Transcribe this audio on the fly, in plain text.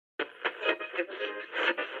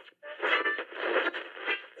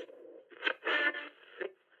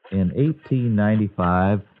In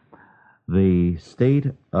 1895, the state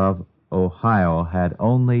of Ohio had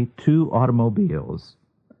only 2 automobiles.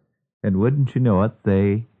 And wouldn't you know it,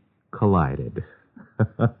 they collided.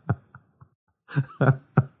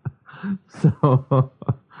 So,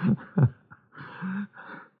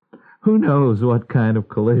 who knows what kind of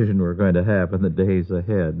collision we're going to have in the days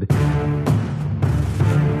ahead.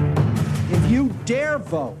 If you dare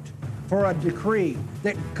vote for a decree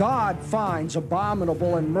that God finds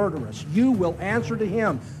abominable and murderous, you will answer to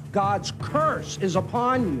him. God's curse is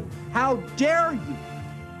upon you. How dare you?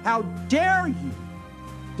 How dare you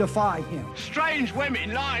defy him? Strange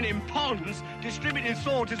women lying in ponds distributing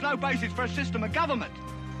swords is no basis for a system of government.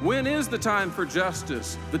 When is the time for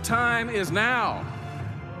justice? The time is now.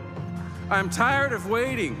 I'm tired of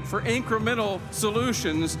waiting for incremental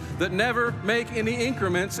solutions that never make any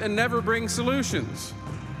increments and never bring solutions.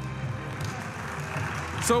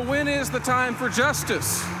 So when is the time for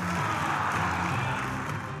justice?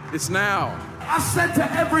 It's now. I said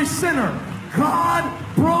to every sinner, God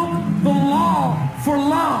broke the law for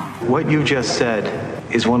love. What you just said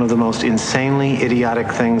is one of the most insanely idiotic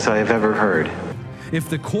things I have ever heard. If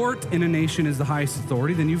the court in a nation is the highest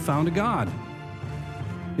authority, then you've found a God.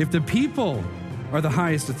 If the people are the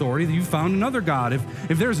highest authority, then you've found another God.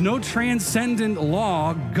 If there's no transcendent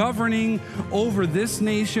law governing over this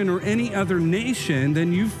nation or any other nation,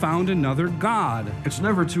 then you've found another God. It's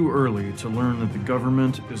never too early to learn that the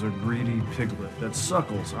government is a greedy piglet that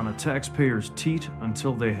suckles on a taxpayer's teat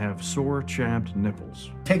until they have sore, chapped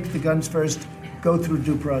nipples. Take the guns first, go through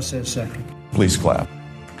due process second. Please clap.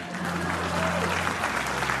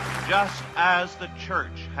 Just as the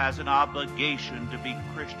church has an obligation to be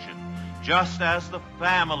Christian, just as the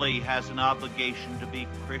family has an obligation to be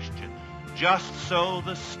Christian, just so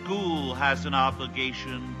the school has an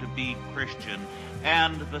obligation to be Christian,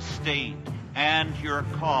 and the state, and your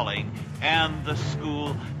calling, and the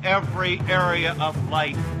school, every area of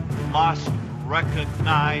life must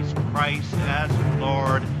recognize Christ as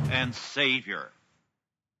Lord and Savior.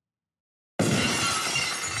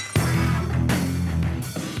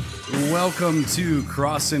 Welcome to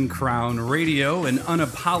Cross and Crown Radio, an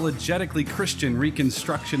unapologetically Christian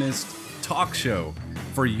Reconstructionist talk show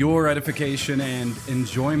for your edification and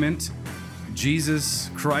enjoyment. Jesus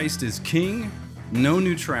Christ is King, no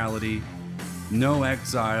neutrality, no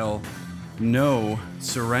exile, no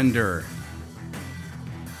surrender.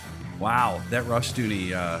 Wow, that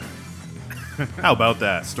Rushdoony how about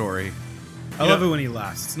that story? I love it when he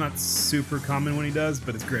laughs. It's not super common when he does,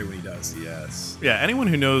 but it's great when he does. Yes. Yeah, anyone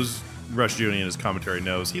who knows Rush Judy and his commentary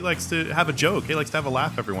knows he likes to have a joke. He likes to have a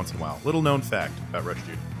laugh every once in a while. Little known fact about Rush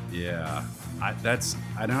Judy. Yeah. I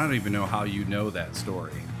don't even know how you know that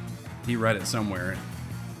story. He read it somewhere.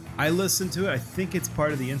 I listened to it. I think it's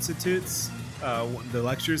part of the Institutes, the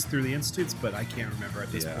lectures through the Institutes, but I can't remember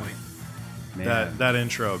at this point. Man. That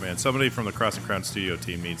intro, man. Somebody from the Cross and Crown studio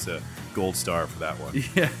team needs a gold star for that one.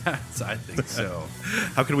 Yes, I think so.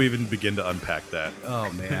 How can we even begin to unpack that?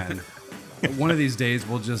 Oh, man. One of these days,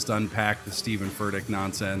 we'll just unpack the Stephen Furtick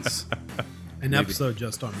nonsense. An episode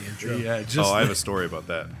just on the intro. Yeah, I have a story about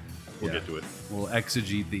that. We'll get to it. We'll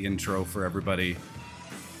exegete the intro for everybody.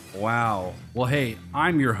 Wow. Well, hey,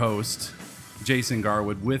 I'm your host, Jason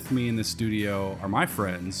Garwood. With me in the studio are my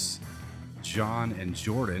friends, John and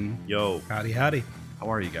Jordan. Yo. Howdy, howdy.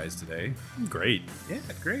 How are you guys today? Great. Yeah,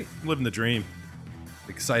 great. I'm living the dream.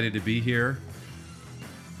 Excited to be here.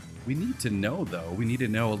 We need to know, though. We need to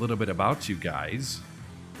know a little bit about you guys.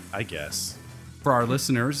 I guess. For our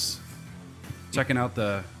listeners, checking out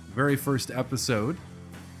the very first episode,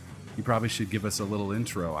 you probably should give us a little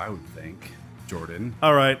intro, I would think. Jordan.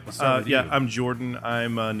 All right. I'm Jordan.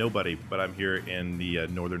 I'm nobody, but I'm here in the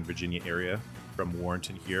Northern Virginia area from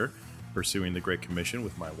Warrenton here, pursuing the Great Commission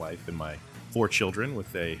with my wife and my 4 children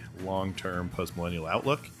with a long-term post-millennial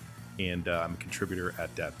outlook. And I'm a contributor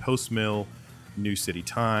at Dat Postmill, New City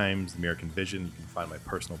Times, American Vision. You can find my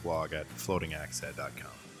personal blog at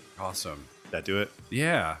floatingaccent.com. Awesome. Did that do it?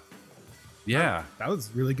 Yeah. Yeah. That was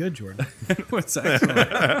really good, Jordan. What's excellent.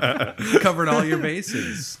 Covered all your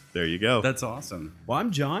bases. There you go. That's awesome. Well,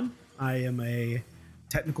 I'm John. I am a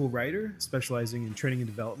technical writer specializing in training and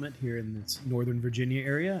development here in this Northern Virginia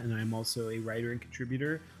area, and I'm also a writer and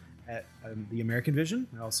contributor at the American Vision.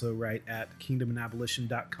 I also write at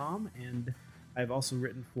kingdomandabolition.com, and I've also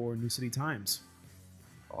written for New City Times.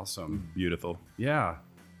 Awesome. Beautiful. Yeah.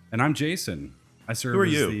 And I'm Jason. I serve Who are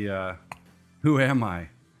as you? Who am I?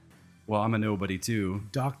 Well, I'm a nobody too.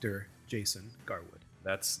 Dr. Jason Garwood.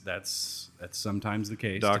 That's sometimes the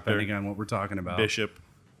case, Doctor, depending on what we're talking about. Bishop.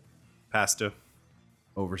 Pastor.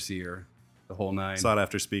 Overseer, the whole nine. Sought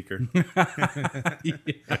after speaker.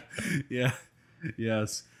 Yeah.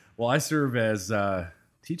 Yes. Well, I serve as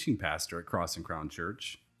teaching pastor at Cross and Crown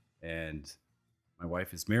Church, and my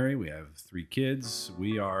wife is Mary. We have 3 kids.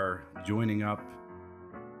 We are joining up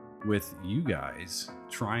with you guys,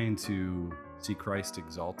 trying to see Christ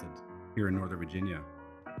exalted here in Northern Virginia.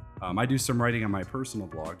 I do some writing on my personal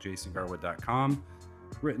blog, jasongarwood.com.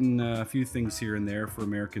 Written a few things here and there for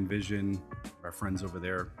American Vision, our friends over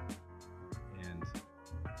there. And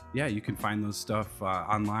yeah, you can find those stuff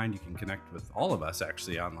online. You can connect with all of us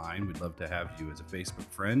actually online. We'd love to have you as a Facebook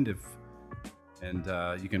friend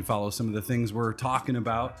and you can follow some of the things we're talking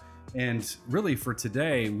about. And really for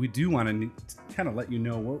today, we do want to kind of let you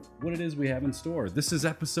know what it is we have in store. This is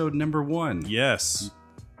episode number 1. Yes.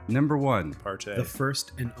 Number 1. Part A. The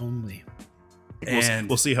first and only. And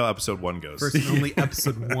we'll see how episode 1 goes. First and only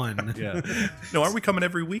episode 1. Yeah. No, aren't we coming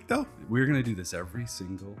every week though? We're going to do this every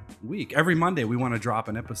single week. Every Monday, we want to drop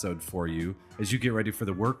an episode for you as you get ready for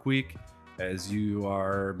the work week, as you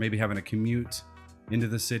are maybe having a commute into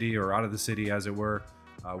the city or out of the city, as it were.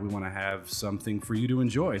 We want to have something for you to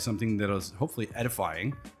enjoy, something that is hopefully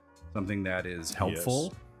edifying, something that is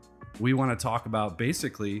helpful. Yes. We want to talk about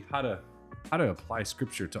basically how to apply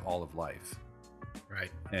scripture to all of life.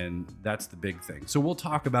 Right. And that's the big thing. So we'll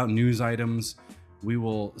talk about news items. We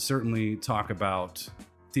will certainly talk about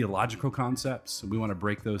theological concepts. We want to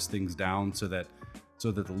break those things down so that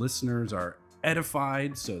the listeners are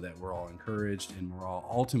edified, so that we're all encouraged and we're all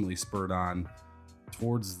ultimately spurred on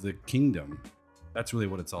towards the kingdom. That's really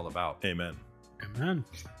what it's all about. Amen. Amen.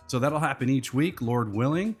 So that'll happen each week, Lord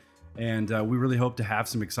willing. And we really hope to have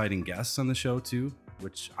some exciting guests on the show too,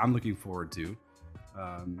 which I'm looking forward to.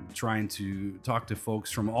 Trying to talk to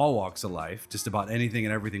folks from all walks of life, just about anything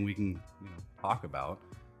and everything we can talk about.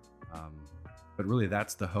 But really,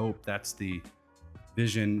 that's the hope, that's the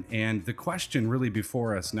vision. And the question really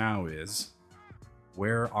before us now is,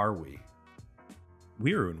 where are we?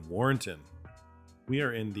 We are in Warrenton. We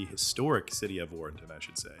are in the historic city of Warrenton, I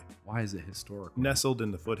should say. Why is it historical? Nestled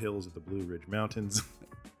in the foothills of the Blue Ridge Mountains.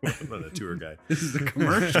 I'm not a tour guy. This is a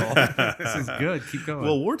commercial. This is good. Keep going.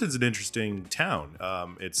 Well, Warrenton's an interesting town.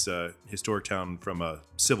 It's a historic town from a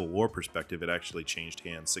Civil War perspective. It actually changed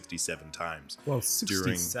hands 67 times. Well,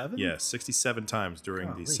 67? Yeah, 67 times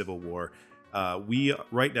during the Civil War. We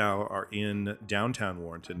right now are in downtown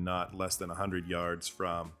Warrenton, not less than 100 yards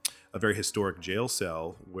from a very historic jail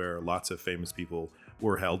cell where lots of famous people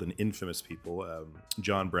were held, and infamous people.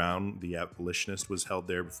 John Brown, the abolitionist, was held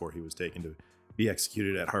there before he was taken to be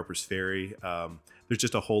executed at Harper's Ferry. There's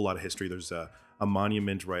just a whole lot of history. There's a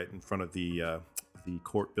monument right in front of the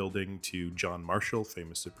court building to John Marshall,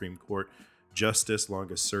 famous Supreme Court justice,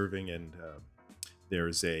 longest serving, and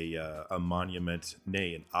there's a monument,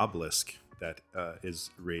 nay, an obelisk that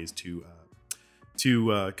is raised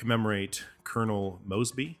to commemorate Colonel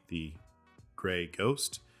Mosby, the Gray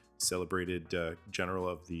Ghost, celebrated general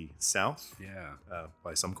of the South,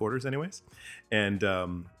 by some quarters, anyways, and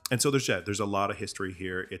so there's a lot of history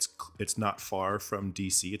here. It's not far from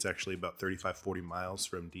DC. It's actually about 35-40 miles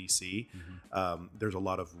from DC. Mm-hmm. There's a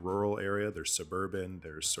lot of rural area. There's suburban.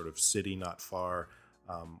 There's sort of city not far.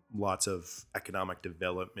 Lots of economic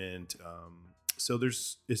development. So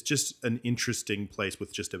it's just an interesting place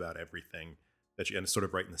with just about everything and it's sort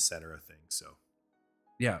of right in the center of things. So,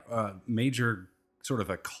 yeah, major sort of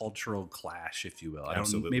a cultural clash, if you will.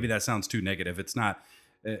 Absolutely. Maybe that sounds too negative. It's not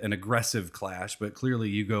an aggressive clash, but clearly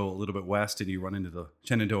you go a little bit west and you run into the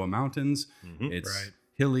Shenandoah Mountains. Mm-hmm. It's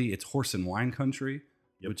hilly. It's horse and wine country,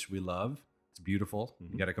 which we love. It's beautiful.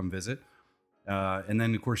 Mm-hmm. You got to come visit. And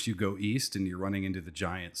then, of course, you go east and you're running into the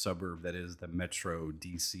giant suburb that is the Metro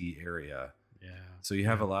DC area. Yeah. So you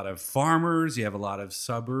have a lot of farmers, you have a lot of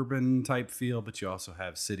suburban type feel, but you also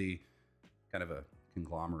have city, kind of a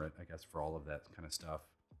conglomerate, I guess, for all of that kind of stuff.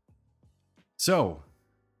 So,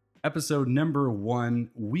 episode number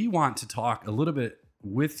 1, we want to talk a little bit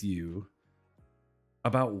with you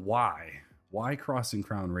about why. Why Cross and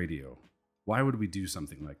Crown Radio? Why would we do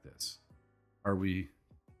something like this? Are we,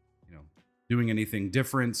 doing anything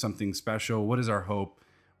different, something special? What is our hope?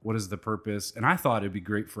 What is the purpose? And I thought it'd be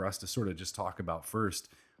great for us to sort of just talk about first,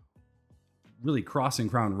 really Cross and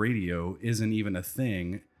Crown Radio isn't even a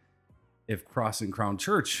thing if Cross and Crown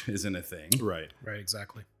Church isn't a thing. Right,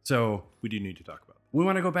 exactly. So we do need to talk about it. We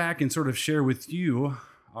want to go back and sort of share with you,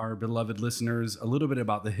 our beloved listeners, a little bit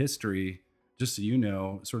about the history, just so you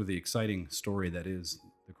know, sort of the exciting story that is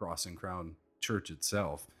the Cross and Crown Church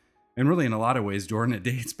itself. And really, in a lot of ways, Jordan, it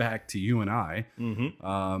dates back to you and I,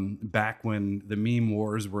 back when the meme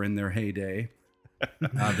wars were in their heyday.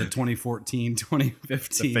 The 2014,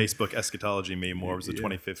 2015. The Facebook eschatology meme war was the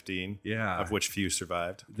 2015. Yeah. Of which few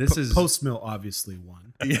survived. This is Post-mill obviously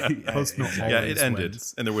won. Post-mill it ended,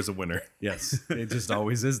 wins. and there was a winner. Yes, it just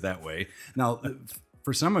always is that way. Now,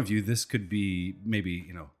 for some of you, this could be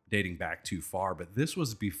maybe, dating back too far, but this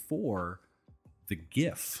was before the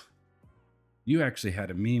GIF. You actually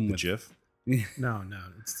had a meme with GIF? No,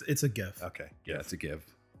 it's a GIF. Okay. Yeah, it's a GIF.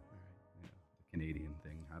 Canadian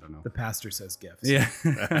thing. I don't know. The pastor says gifts. Yeah.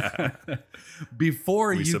 Before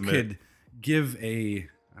We you submit. could give a,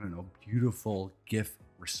 beautiful GIF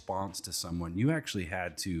response to someone, you actually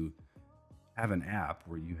had to have an app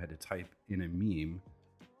where you had to type in a meme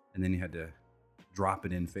and then you had to drop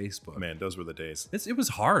it in Facebook. Man, those were the days. It was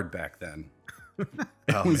hard back then.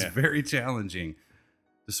 It was very challenging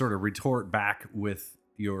to sort of retort back with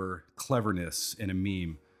your cleverness in a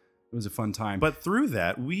meme. It was a fun time. But through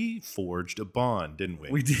that, we forged a bond, didn't we?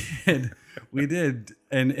 We did. We did.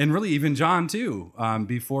 And really even John too.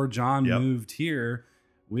 Before John moved here,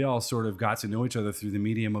 we all sort of got to know each other through the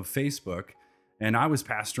medium of Facebook. And I was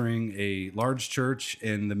pastoring a large church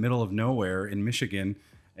in the middle of nowhere in Michigan.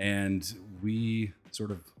 And we sort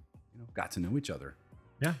of got to know each other.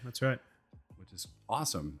 Yeah, that's right. Which is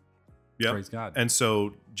awesome. Yeah. Praise God. And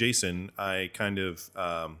so, Jason, I kind of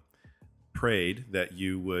prayed that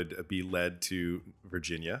you would be led to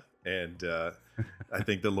Virginia. And I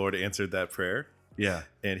think the Lord answered that prayer. Yeah.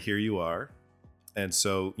 And here you are. And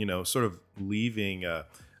so, sort of leaving a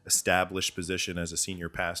established position as a senior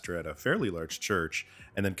pastor at a fairly large church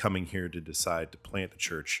and then coming here to decide to plant a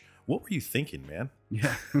church. What were you thinking, man?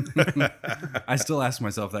 Yeah. I still ask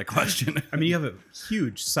myself that question. I mean, you have a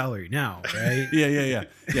huge salary now, right?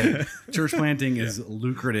 Yeah. Church planting is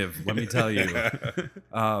lucrative, let me tell you.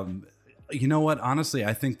 You know what? Honestly,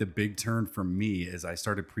 I think the big turn for me is I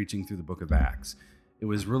started preaching through the book of Acts. It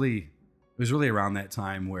was really around that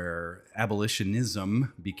time where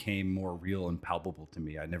abolitionism became more real and palpable to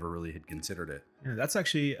me. I never really had considered it. Yeah, that's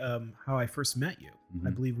actually how I first met you. Mm-hmm.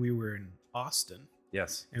 I believe we were in Austin.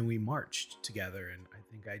 Yes. And we marched together, and I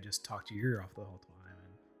think I just talked your ear off the whole time.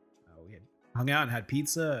 And we had hung out and had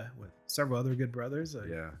pizza with several other good brothers.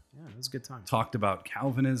 Yeah, it was a good time. Talked about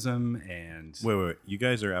Calvinism and... Wait. You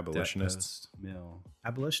guys are abolitionists? Mill.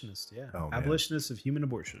 Abolitionists, yeah. Oh, man. Abolitionists of human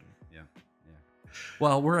abortion. Yeah.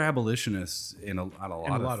 Well, we're abolitionists in a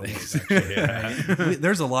lot of things. ways, actually.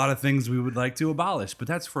 There's a lot of things we would like to abolish, but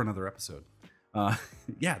that's for another episode.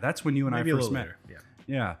 That's when you and Maybe I first met. Later.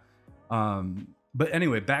 Yeah. But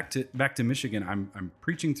anyway, back to Michigan. I'm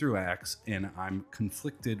preaching through Acts, and I'm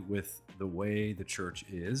conflicted with the way the church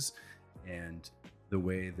is and the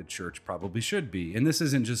way the church probably should be. And this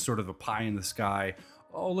isn't just sort of a pie in the sky.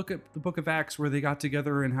 Oh, look at the book of Acts where they got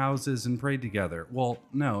together in houses and prayed together. Well,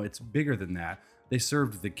 no, it's bigger than that. They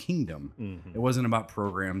served the kingdom. Mm-hmm. It wasn't about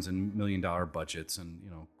programs and $1 million budgets and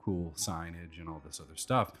cool signage and all this other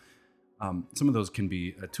stuff. Some of those can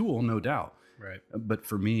be a tool, no doubt. Right. But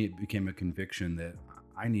for me, it became a conviction that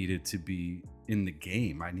I needed to be in the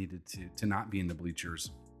game. I needed to not be in the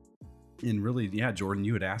bleachers. And really, Jordan,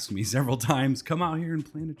 you had asked me several times, come out here and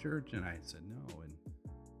plant a church. And I said no.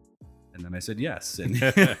 And then I said yes. And,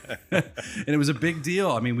 and it was a big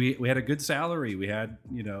deal. I mean, we had a good salary. We had,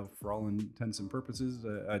 for all intents and purposes,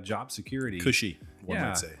 a job security. Cushy, one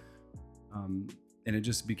might say. And it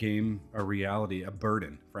just became a reality, a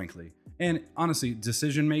burden, frankly. And honestly,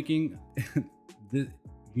 decision making, you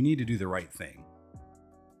need to do the right thing.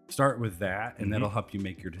 Start with that, and that'll help you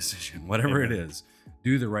make your decision, whatever it is.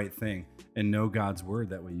 Do the right thing and know God's word.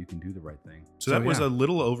 That way you can do the right thing. So that was a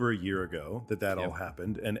little over a year ago that all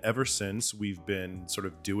happened. And ever since, we've been sort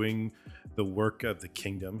of doing the work of the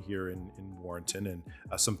kingdom here in Warrenton. And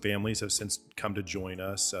some families have since come to join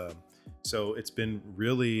us. So it's been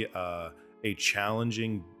really a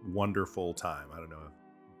challenging, wonderful time. I don't know if,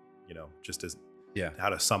 just as how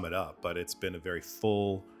to sum it up, but it's been a very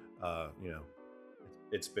full,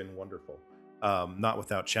 it's been wonderful. Not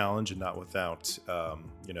without challenge and not without,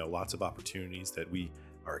 lots of opportunities that we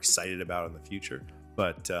are excited about in the future.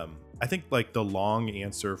 But I think like the long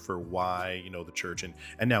answer for why, the church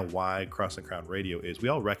and now why Cross and Crown Radio is we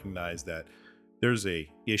all recognize that there's a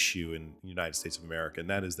issue in the United States of America, and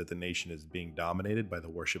that is that the nation is being dominated by the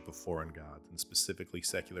worship of foreign gods, and specifically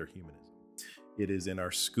secular humanism. It is in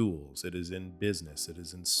our schools, it is in business, it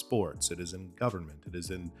is in sports, it is in government, it is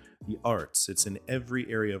in the arts, it's in every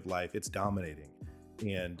area of life, it's dominating.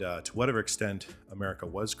 And to whatever extent America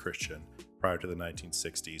was Christian prior to the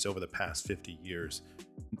 1960s, over the past 50 years,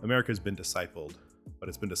 America has been discipled, but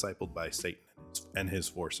it's been discipled by Satan and his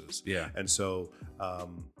forces. Yeah. And so,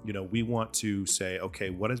 we want to say, okay,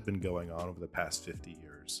 what has been going on over the past 50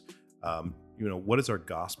 years? what does our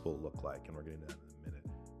gospel look like? And we're getting to that in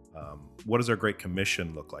a minute. What does our Great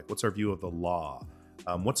Commission look like? What's our view of the law?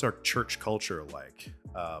 What's our church culture like?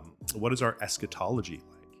 What is our eschatology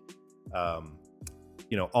like?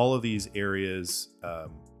 All of these areas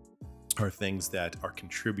are things that are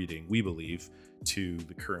contributing, we believe, to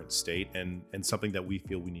the current state and something that we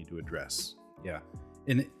feel we need to address. Yeah.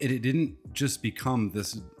 And it didn't just become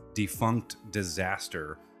this defunct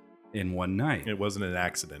disaster in one night. It wasn't an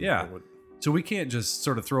accident. Yeah. So we can't just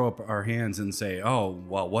sort of throw up our hands and say, oh,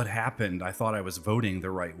 well, what happened? I thought I was voting the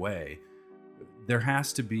right way. There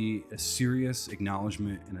has to be a serious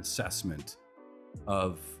acknowledgement and assessment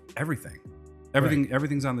of everything.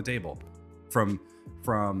 Everything's on the table.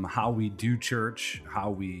 From how we do church, how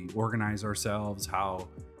we organize ourselves, how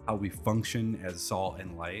we function as salt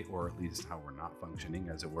and light, or at least how we're not functioning,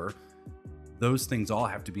 as it were. Those things all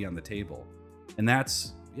have to be on the table. And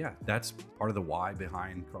that's part of the why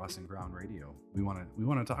behind Crossing Ground Radio. We want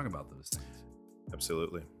to talk about those things.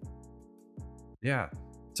 Absolutely. Yeah.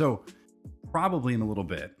 So probably in a little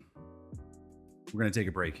bit, we're going to take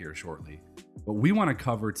a break here shortly, but we want to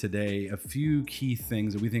cover today a few key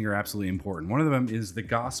things that we think are absolutely important. One of them is the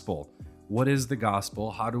gospel. What is the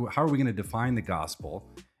gospel? How are we going to define the gospel?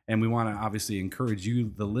 And we want to obviously encourage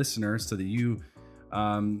you, the listeners, so that you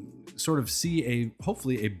sort of see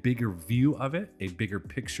hopefully a bigger view of it, a bigger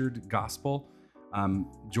pictured gospel.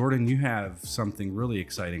 Jordan, you have something really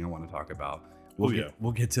exciting I want to talk about.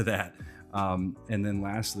 We'll get to that. And then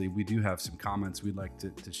lastly, we do have some comments we'd like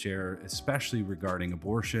to share, especially regarding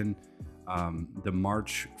abortion, the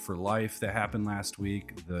March for Life that happened last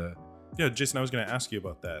week. Yeah, Jason, I was going to ask you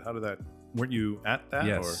about that. Weren't you at that?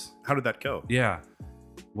 Yes. Or how did that go? Yeah.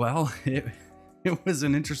 Well, it was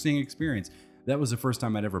an interesting experience. That was the first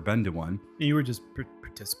time I'd ever been to one. And you were just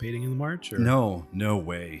participating in the march? Or? No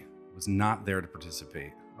way. I was not there to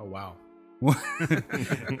participate. Oh, wow.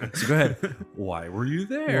 So go ahead. Why were you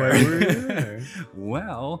there?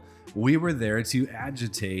 Well, we were there to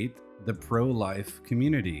agitate the pro-life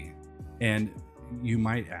community. And you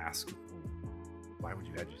might ask, why would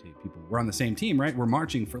you agitate people? We're on the same team, right? We're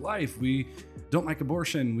marching for life. We don't like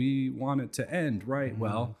abortion. We want it to end, right?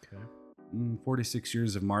 Well, 46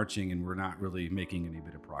 years of marching, and we're not really making any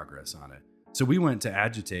bit of progress on it. So we went to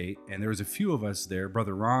agitate, and there was a few of us there.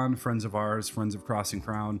 Brother Ron, friends of ours, friends of Crossing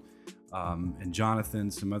Crown, and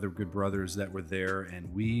Jonathan, some other good brothers that were there.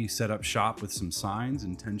 And we set up shop with some signs,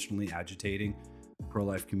 intentionally agitating the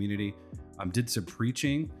pro-life community. Did some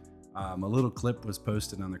preaching. A little clip was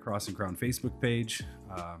posted on the Crossing Crown Facebook page.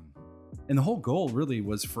 And the whole goal really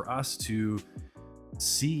was for us to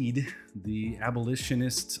seed the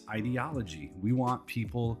abolitionist ideology. We want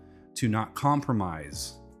people to not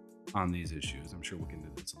compromise on these issues. I'm sure we'll get into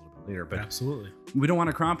this a little bit later, but absolutely, we don't want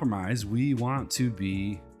to compromise. We want to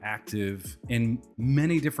be active in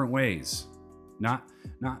many different ways, not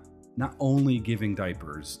only giving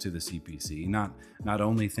diapers to the CPC, not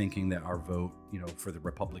only thinking that our vote, for the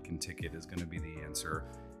Republican ticket is going to be the answer.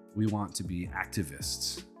 We want to be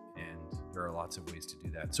activists. There are lots of ways to do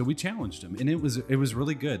that. So we challenged him, and it was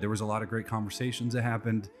really good. There was a lot of great conversations that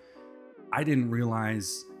happened. I didn't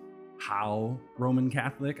realize how Roman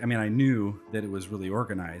Catholic. I mean, I knew that it was really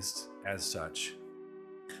organized as such.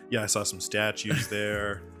 Yeah, I saw some statues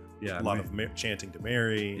there. Yeah, a lot of chanting to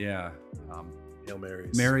Mary. Yeah, Hail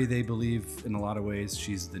Marys. Mary, they believe in a lot of ways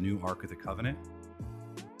she's the new Ark of the Covenant.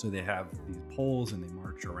 So they have these poles and they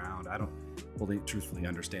march around. I don't fully, truthfully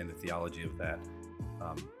understand the theology of that.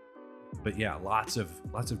 But yeah, lots of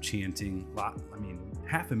chanting.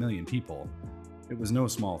 500,000 people. It was no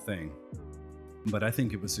small thing. But I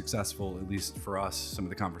think it was successful, at least for us. Some of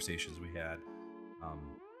the conversations we had.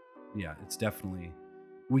 It's definitely.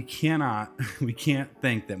 We can't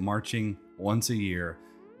think that marching once a year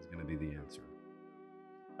is going to be the answer.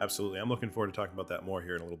 Absolutely, I'm looking forward to talking about that more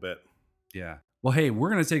here in a little bit. Yeah. Well, hey, we're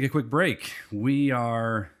going to take a quick break. We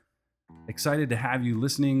are excited to have you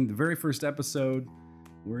listening. The very first episode.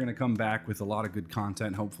 We're going to come back with a lot of good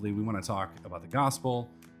content. Hopefully, we want to talk about the gospel,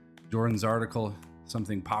 Jordan's article,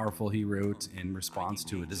 something powerful he wrote in response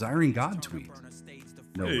to a Desiring God tweet.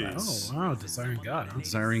 No less. Oh, wow. Desiring God. Huh?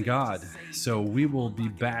 Desiring God. So we will be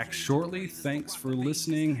back shortly. Thanks for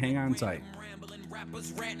listening. Hang on tight.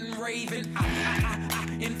 Rappers ranting, raving,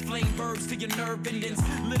 inflame verbs to your nerve endings.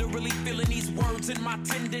 Literally feeling these words in my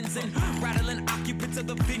tendons and rattling occupants of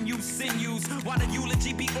the venue sinews. While the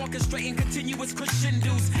eulogy be orchestrating continuous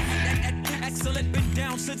crescendos. Excellent, been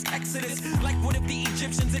down since Exodus. Like what if the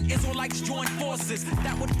Egyptians and Israelites joined forces?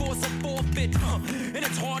 That would force a forfeit. And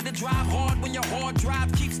it's hard to drive hard when your hard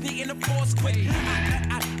drive keeps needing to force quick.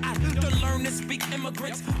 To learn to speak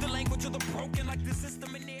immigrants, the language of the broken, like the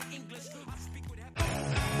system in their English. I speak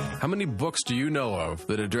How many books do you know of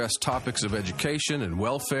that address topics of education and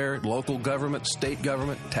welfare, local government, state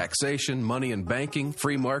government, taxation, money and banking,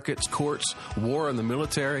 free markets, courts, war and the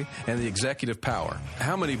military, and the executive power?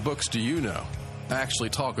 How many books do you know actually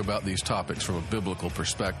talk about these topics from a biblical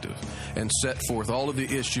perspective and set forth all of the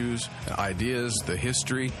issues, ideas, the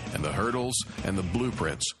history, and the hurdles, and the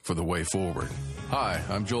blueprints for the way forward? Hi,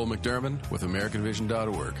 I'm Joel McDermott with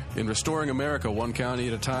AmericanVision.org. In Restoring America One County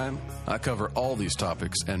at a Time, I cover all these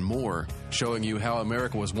topics and more, showing you how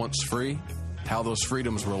America was once free, how those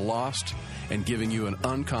freedoms were lost, and giving you an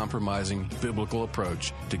uncompromising biblical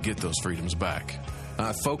approach to get those freedoms back.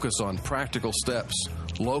 I focus on practical steps,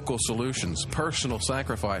 local solutions, personal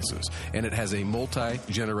sacrifices, and it has a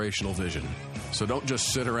multi-generational vision. So don't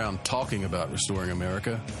just sit around talking about restoring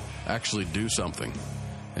America. Actually do something.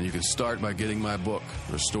 And you can start by getting my book,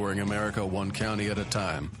 Restoring America One County at a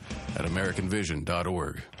Time, at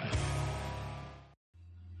AmericanVision.org.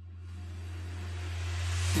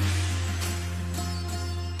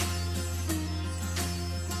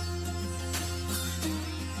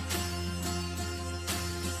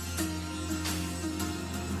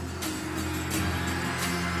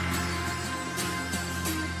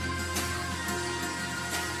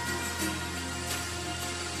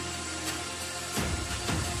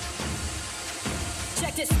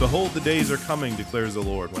 Behold, the days are coming, declares the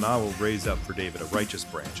Lord, when I will raise up for David a righteous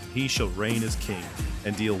branch, and he shall reign as king,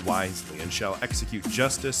 and deal wisely, and shall execute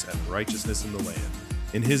justice and righteousness in the land.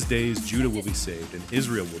 In his days Judah will be saved, and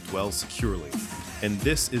Israel will dwell securely. And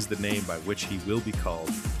this is the name by which he will be called,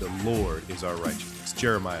 the Lord is our righteousness.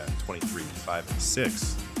 Jeremiah 23, 5 and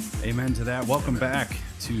 6. Amen to that. Welcome back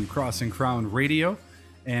to Cross and Crown Radio.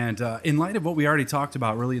 And in light of what we already talked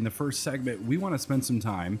about really in the first segment, we want to spend some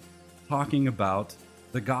time talking about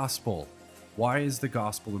the gospel. Why is the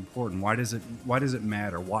gospel important? Why does it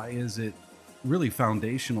matter? Why is it really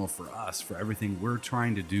foundational for us, for everything we're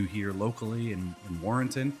trying to do here locally in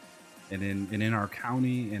Warrenton and in our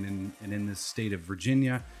county and in this state of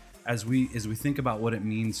Virginia? As we think about what it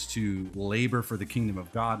means to labor for the kingdom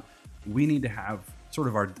of God, we need to have sort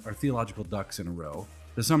of our theological ducks in a row.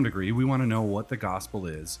 To some degree, we want to know what the gospel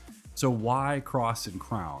is. So why cross and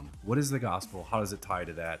crown? What is the gospel? How does it tie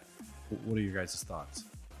to that? What are your guys' thoughts?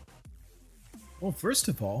 Well, first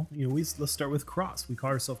of all, let's start with cross. We call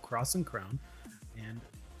ourselves Cross and Crown, and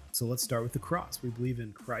so let's start with the cross. We believe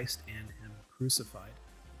in Christ and Him crucified.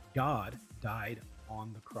 God died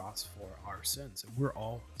on the cross for our sins, and we're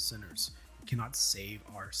all sinners. We cannot save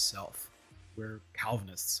ourselves. We're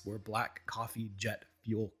Calvinists. We're black coffee jet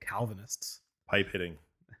fuel Calvinists. Pipe hitting.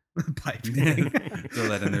 Pipe hitting. Throw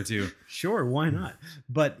that in there too. Sure, why not?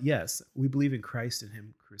 But yes, we believe in Christ and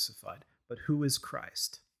Him crucified. But who is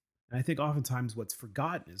Christ? And I think oftentimes what's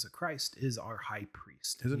forgotten is that Christ is our high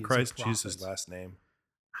priest. Isn't Christ Jesus' last name?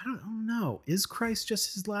 I don't know. Is Christ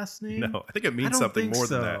just his last name? No, I think it means something more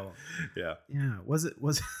than that. Yeah. Yeah. Was it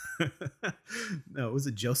no, was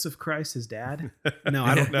it Joseph Christ, his dad? No,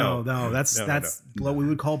 I don't know. No, that's what we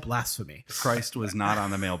would call blasphemy. Christ was not on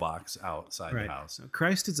the mailbox outside the house. So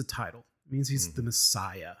Christ is a title. It means he's the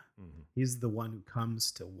Messiah. He's the one who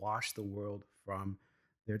comes to wash the world from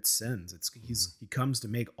their sins. He comes to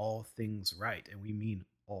make all things right, and we mean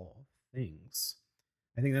all things.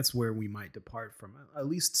 I think that's where we might depart from at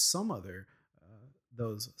least some others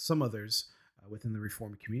within the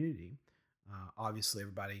Reformed community. Obviously,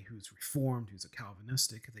 everybody who's Reformed, who's a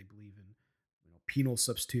Calvinistic, they believe in penal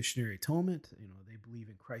substitutionary atonement. They believe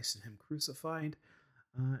in Christ and Him crucified,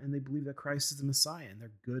 and they believe that Christ is the Messiah, and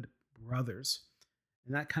they're good brothers.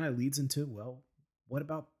 And that kind of leads into, well, what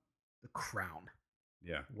about the crown?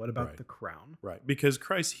 Yeah. What about the crown? Right. Because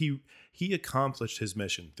Christ, he accomplished his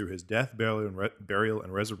mission through his death, burial,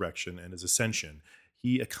 and resurrection, and his ascension.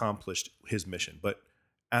 He accomplished his mission. But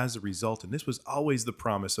as a result, and this was always the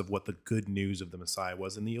promise of what the good news of the Messiah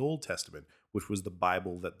was in the Old Testament, which was the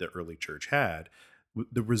Bible that the early church had,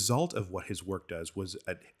 the result of what his work does was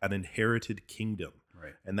an inherited kingdom.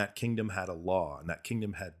 Right. And that kingdom had a law, and that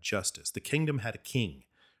kingdom had justice. The kingdom had a king.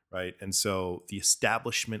 Right. And so the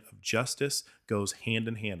establishment of justice goes hand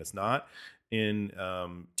in hand. It's not in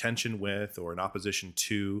tension with or in opposition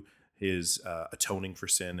to his atoning for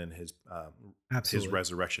sin and his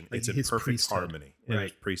resurrection. Like it's in perfect priesthood. Harmony. In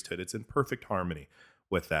his priesthood. It's in perfect harmony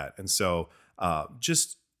with that. And so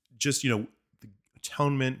just the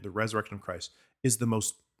atonement, the resurrection of Christ is the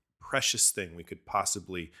most precious thing we could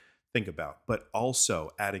possibly think about, but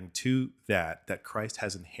also adding to that Christ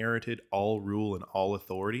has inherited all rule and all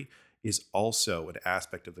authority is also an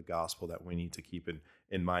aspect of the gospel that we need to keep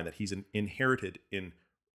in mind, that he's inherited in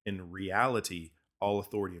reality all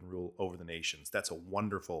authority and rule over the nations. That's a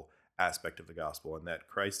wonderful aspect of the gospel, and that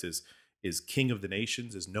Christ is King of the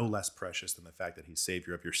nations is no less precious than the fact that he's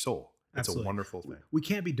Savior of your soul. It's Absolutely. a wonderful thing. We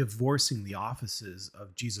can't be divorcing the offices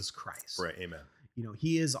of Jesus Christ. Right, amen. You know,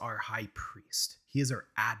 he is our high priest. He is our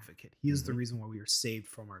advocate. He is the reason why we are saved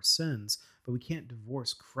from our sins, but we can't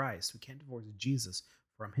divorce Christ. We can't divorce Jesus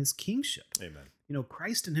from his kingship. Amen. You know,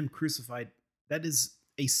 Christ and him crucified, that is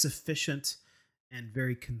a sufficient and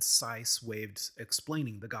very concise way of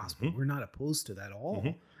explaining the gospel. We're not opposed to that at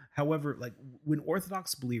all. However, like when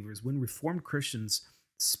Orthodox believers, when Reformed Christians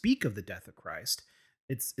speak of the death of Christ,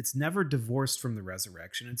 it's never divorced from the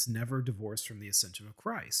resurrection. It's never divorced from the ascension of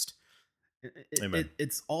Christ.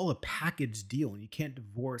 It's all a package deal, and you can't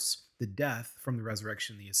divorce the death from the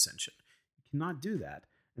resurrection and the ascension. You cannot do that.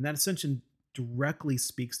 And that ascension directly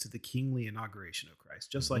speaks to the kingly inauguration of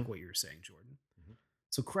Christ, just like what you were saying, Jordan.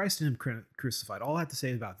 So Christ and him crucified. All I have to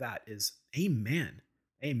say about that is amen.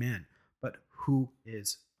 Amen. But who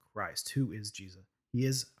is Christ? Who is Jesus? He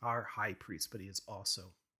is our high priest, but he is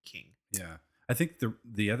also king. Yeah. I think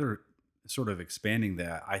the other sort of expanding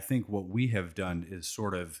that, I think what we have done is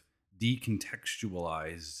sort of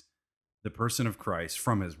decontextualize the person of Christ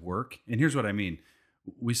from his work. And here's what I mean.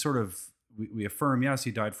 We sort of, we affirm, yes,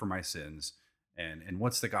 he died for my sins. And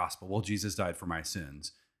what's the gospel? Well, Jesus died for my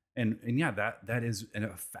sins. And yeah, that is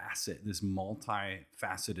a facet, this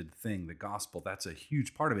multifaceted thing, the gospel, that's a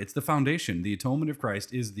huge part of it. It's the foundation. The atonement of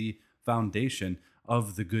Christ is the foundation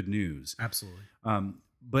of the good news. Absolutely.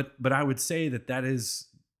 But I would say that is,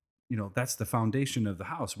 that's the foundation of the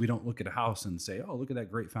house. We don't look at a house and say, oh, look at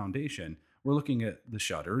that great foundation. We're looking at the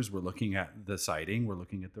shutters. We're looking at the siding. We're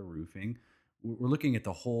looking at the roofing. We're looking at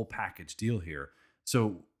the whole package deal here.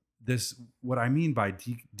 So what I mean by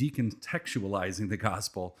decontextualizing the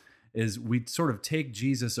gospel is we sort of take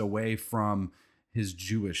Jesus away from his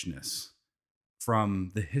Jewishness,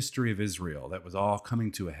 from the history of Israel that was all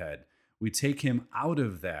coming to a head. We take him out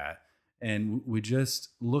of that, and we just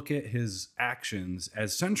look at his actions,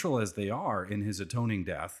 as central as they are in his atoning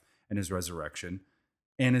death and his resurrection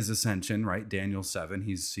and his ascension, right? Daniel 7,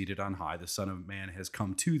 he's seated on high. The Son of Man has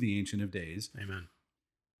come to the Ancient of Days. Amen.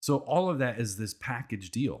 So all of that is this package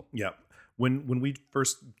deal. Yeah. When we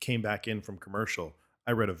first came back in from commercial,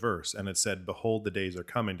 I read a verse and it said, "Behold, the days are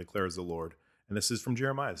coming, declares the Lord." And this is from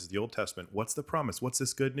Jeremiah. This is the Old Testament. What's the promise? What's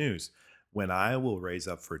this good news? When I will raise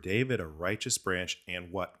up for David a righteous branch,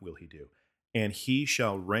 and what will he do? And he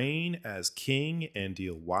shall reign as king and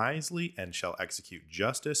deal wisely and shall execute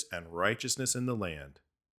justice and righteousness in the land.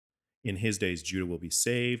 In his days, Judah will be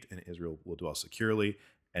saved and Israel will dwell securely.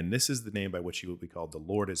 And this is the name by which he will be called. The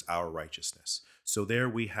Lord is our righteousness. So there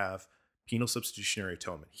we have penal substitutionary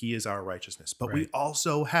atonement. He is our righteousness. But we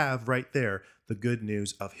also have right there the good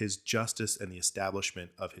news of his justice and the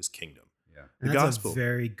establishment of his kingdom. Yeah. The that's gospel. A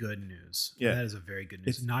very good news. Yeah. That is a very good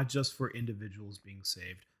news. It's not just for individuals being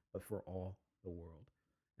saved, but for all the world.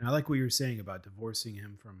 And I like what you were saying about divorcing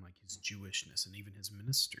him from like his Jewishness and even his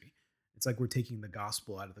ministry. It's like we're taking the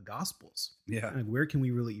gospel out of the gospels. Yeah. Like where can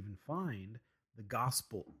we really even find the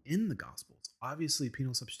gospel in the gospels? Obviously,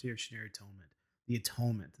 penal substitutionary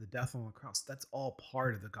atonement, the death on the cross, that's all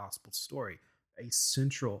part of the gospel story, a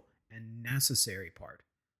central and necessary part.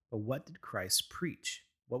 But what did Christ preach?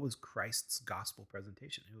 What was Christ's gospel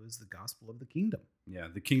presentation? It was the gospel of the kingdom. Yeah,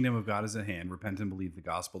 the kingdom of God is at hand. Repent and believe the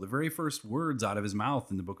gospel. The very first words out of his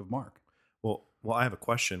mouth in the book of Mark. Well, I have a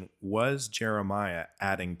question. Was Jeremiah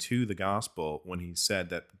adding to the gospel when he said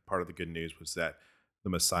that part of the good news was that the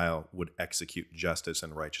Messiah would execute justice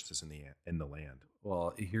and righteousness in the land?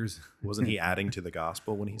 Well, wasn't he adding to the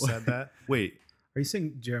gospel when he said that? Wait, are you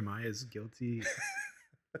saying Jeremiah is guilty?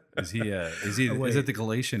 Is it the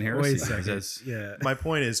Galatian heresy? Wait a second. Yeah. My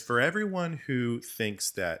point is, for everyone who thinks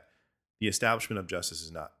that the establishment of justice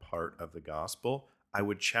is not part of the gospel, I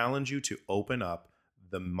would challenge you to open up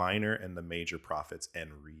the minor and the major prophets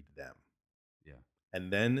and read them. Yeah.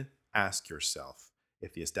 And then ask yourself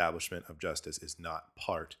if the establishment of justice is not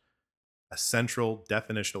a central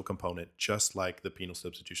definitional component, just like the penal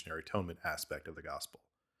substitutionary atonement aspect of the gospel.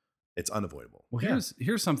 It's unavoidable. Well,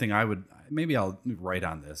 here's something maybe I'll write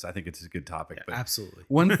on this. I think it's a good topic. Yeah, but absolutely.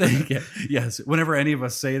 One thing, yes, whenever any of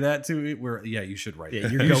us say that you should write that.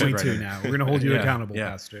 You're going to now. We're going to hold you accountable,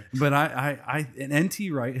 Pastor. But and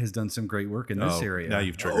N.T. Wright has done some great work in this area. Now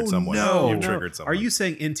you've triggered someone. No. You've triggered someone. Are you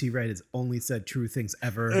saying N.T. Wright has only said true things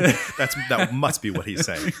ever? That must be what he's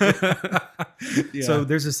saying. Yeah. So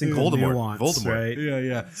there's this thing called nuance, right?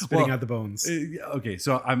 Yeah. Spitting out the bones. Okay,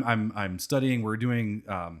 so I'm studying. We're doing.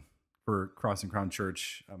 For Cross and Crown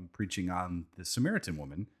Church, I'm preaching on the Samaritan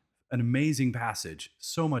woman, an amazing passage,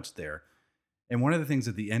 so much there. And one of the things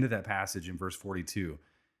at the end of that passage in verse 42,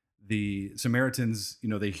 the Samaritans,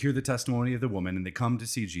 they hear the testimony of the woman and they come to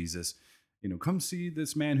see Jesus. Come see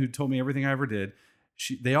this man who told me everything I ever did.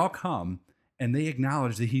 They all come and they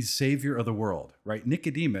acknowledge that he's Savior of the world, right?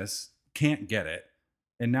 Nicodemus can't get it,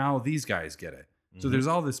 and now these guys get it. So there's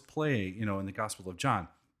all this play, in the Gospel of John.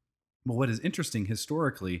 But what is interesting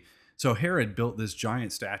historically, so Herod built this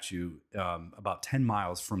giant statue about 10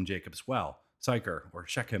 miles from Jacob's well, Sychar or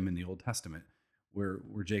Shechem in the Old Testament, where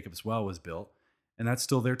Jacob's well was built. And that's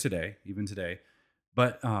still there today, even today.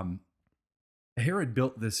 But Herod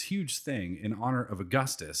built this huge thing in honor of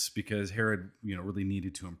Augustus because Herod, really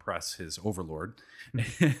needed to impress his overlord.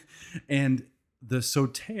 And the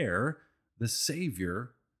soter, the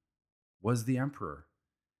savior, was the emperor.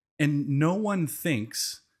 And no one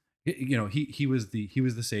thinks, he was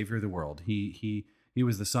the savior of the world. He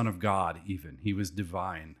was the son of God even. He was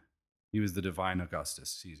divine. He was the divine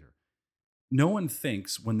Augustus Caesar. No one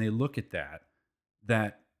thinks when they look at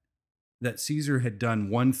that Caesar had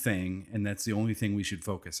done one thing and that's the only thing we should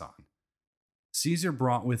focus on. Caesar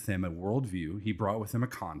brought with him a worldview. He brought with him a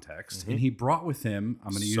context, and he brought with him,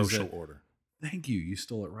 I'm going to use social order. Thank you. You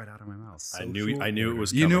stole it right out of my mouth. I knew it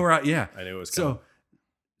was coming. You knew right. Yeah. I knew it was coming.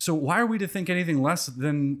 So why are we to think anything less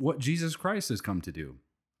than what Jesus Christ has come to do?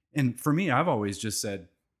 And for me, I've always just said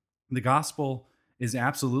the gospel is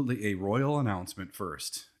absolutely a royal announcement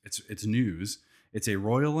first. It's news. It's a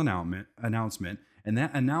royal announcement. And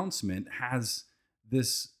that announcement has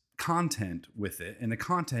this content with it. And the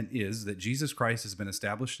content is that Jesus Christ has been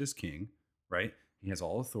established as king, right? He has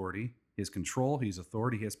all authority. He has control. He has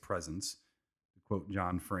authority. He has presence. To quote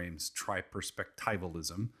John Frame's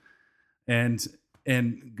triperspectivalism. And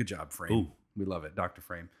good job, Frame. Ooh. We love it, Dr.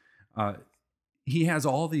 Frame. He has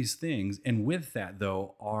all these things. And with that,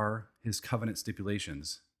 though, are his covenant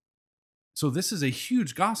stipulations. So this is a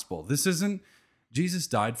huge gospel. This isn't Jesus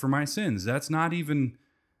died for my sins. That's not even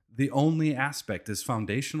the only aspect, as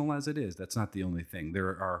foundational as it is. That's not the only thing.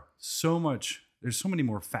 There's so many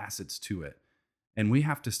more facets to it. And we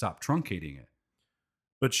have to stop truncating it.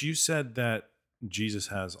 But you said that Jesus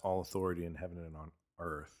has all authority in heaven and on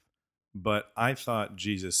earth. But I thought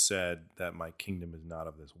Jesus said that my kingdom is not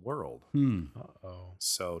of this world. Uh-oh.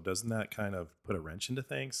 So doesn't that kind of put a wrench into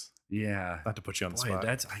things? Yeah. Not to put you on the spot.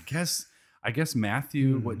 That's, I guess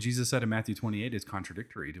Matthew, what Jesus said in Matthew 28 is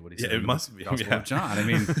contradictory to what he said in the Gospel of John. I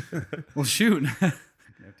mean, well, shoot. You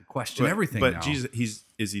have to question everything but now. Jesus,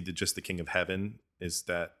 is he just the king of heaven? Is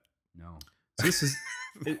that... No. So this is...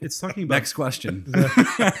 It's talking about... Next question.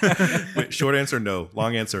 Wait, short answer, no.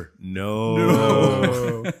 Long answer,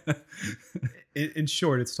 no. In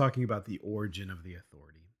short, it's talking about the origin of the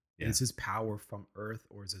authority. Yeah. Is his power from earth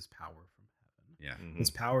or is his power from heaven? Yeah.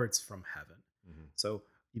 His power, it's from heaven. So,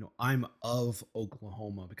 I'm of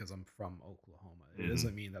Oklahoma because I'm from Oklahoma. It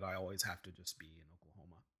doesn't mean that I always have to just be in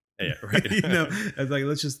Oklahoma. Yeah, right. It's like,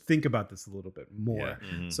 let's just think about this a little bit more.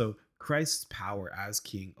 Yeah. So Christ's power as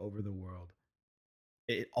king over the world,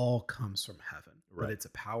 it all comes from heaven. Right. But it's a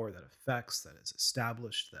power that affects, that is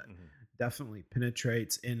established, that definitely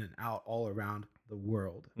penetrates in and out all around the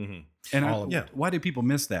world. And why do people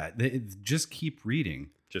miss that? They just keep reading.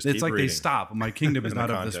 Just it's keep like reading. they stop. My kingdom is In not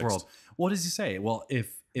the of this context. world. What does he say? Well,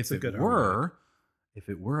 if a it good were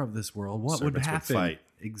of this world, what would Servants would happen? fight.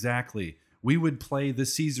 Exactly. We would play the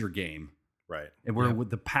Caesar game. Right. And where with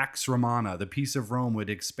the Pax Romana, the peace of Rome would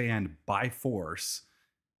expand by force.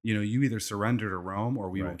 You either surrender to Rome or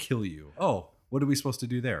we will kill you. Oh, what are we supposed to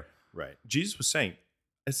do there? Right. Jesus was saying,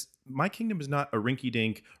 my kingdom is not a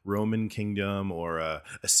rinky-dink Roman kingdom or a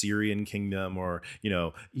Assyrian kingdom, or,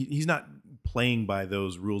 he's not playing by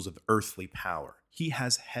those rules of earthly power. He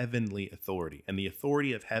has heavenly authority, and the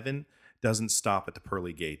authority of heaven doesn't stop at the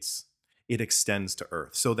pearly gates. It extends to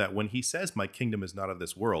earth, so that when he says my kingdom is not of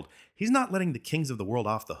this world, he's not letting the kings of the world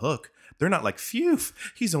off the hook. They're not like, phew,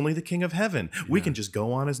 he's only the king of heaven. We can just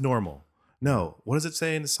go on as normal. No. What does it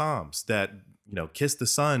say in the Psalms? That, kiss the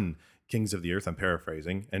Son, kings of the earth, I'm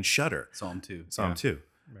paraphrasing, and shudder. Psalm 2. Psalm 2.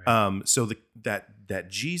 Right. So that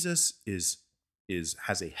Jesus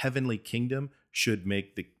has a heavenly kingdom should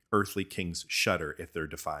make the earthly kings shudder if they're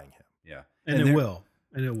defying him. Yeah. And it will.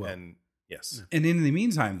 And it will. And yes. And in the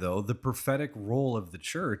meantime, though, the prophetic role of the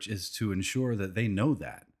church is to ensure that they know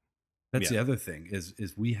that. That's the other thing is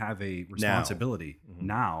we have a responsibility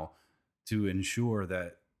now to ensure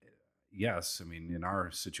that, yes, I mean, in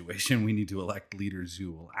our situation, we need to elect leaders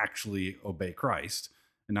who will actually obey Christ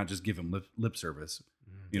and not just give him lip service.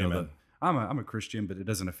 I'm a Christian, but it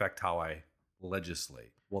doesn't affect how I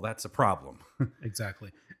legislate. Well, that's a problem.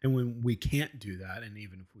 Exactly. And when we can't do that, and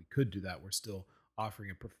even if we could do that, we're still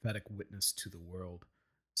offering a prophetic witness to the world,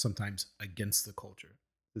 sometimes against the culture.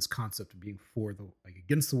 this concept of being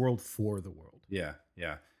against the world, for the world. Yeah,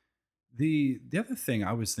 yeah. The other thing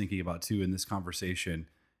I was thinking about too in this conversation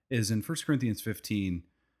is in 1 Corinthians 15.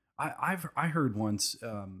 I heard once.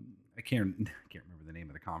 I can't remember the name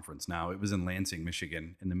of the conference now. It was in Lansing,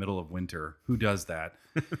 Michigan, in the middle of winter. Who does that?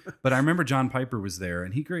 But I remember John Piper was there,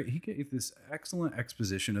 and he gave this excellent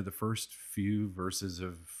exposition of the first few verses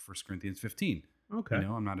of 1 Corinthians 15. Okay.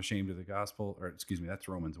 I'm not ashamed of the gospel, or excuse me, that's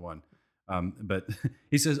Romans 1. But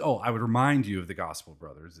he says, I would remind you of the gospel,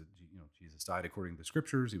 brothers, that Jesus died according to the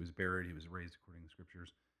scriptures. He was buried. He was raised according to the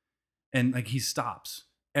scriptures. And he stops.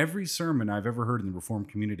 Every sermon I've ever heard in the Reformed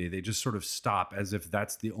community, they just sort of stop as if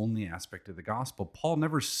that's the only aspect of the gospel. Paul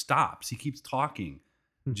never stops. He keeps talking.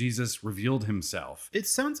 Jesus revealed himself. It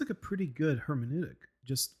sounds like a pretty good hermeneutic.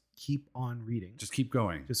 Just keep on reading. Just keep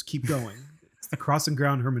going. Just keep going. It's the crossing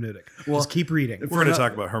ground hermeneutic. Just keep reading. We're going to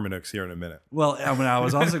talk about hermeneutics here in a minute. Well, I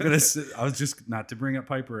was also going to, I was just not to bring up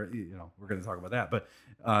Piper, we're going to talk about that. But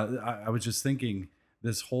I was just thinking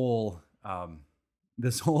this whole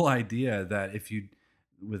idea that if you,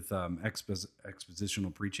 with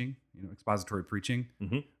expositional preaching, expository preaching,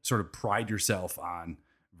 sort of pride yourself on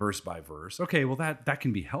verse by verse. Okay, well that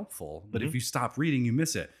can be helpful, but if you stop reading, you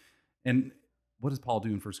miss it. And what does Paul do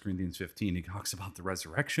in 1 Corinthians 15? He talks about the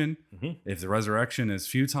resurrection. If the resurrection is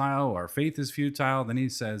futile, our faith is futile, then he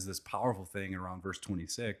says this powerful thing around verse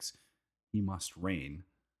 26, he must reign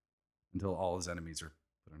until all his enemies are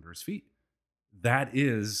put under his feet. That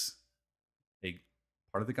is a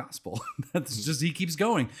part of the gospel. That's just, he keeps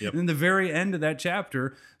going. Yep. And in the very end of that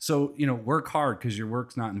chapter, so, work hard because your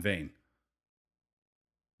work's not in vain.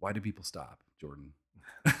 Why do people stop, Jordan?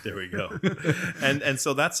 There we go. And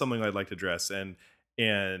so that's something I'd like to address. And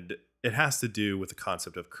it has to do with the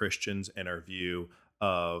concept of Christians and our view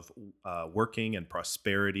of working and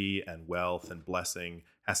prosperity and wealth and blessing.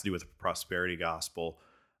 Has to do with the prosperity gospel.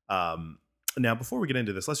 Now, before we get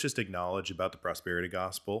into this, let's just acknowledge about the prosperity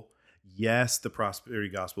gospel. Yes, the prosperity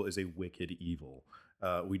gospel is a wicked evil.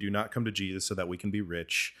 We do not come to Jesus so that we can be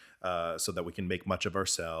rich, so that we can make much of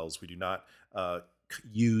ourselves. We do not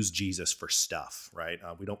use Jesus for stuff, right?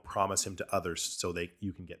 We don't promise him to others so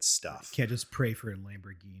you can get stuff. You can't just pray for a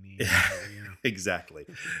Lamborghini. Exactly.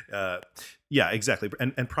 Yeah, exactly.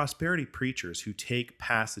 And prosperity preachers who take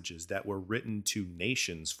passages that were written to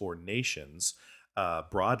nations for nations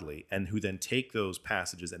broadly, and who then take those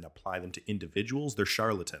passages and apply them to individuals, they're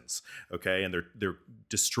charlatans, okay? And they're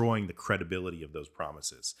destroying the credibility of those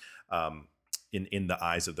promises in the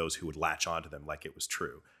eyes of those who would latch onto them like it was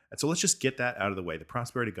true. And so let's just get that out of the way. The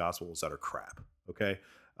prosperity gospel is utter crap, okay?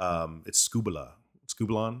 It's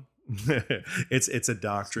scubalon. It's a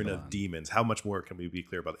doctrine of demons. How much more can we be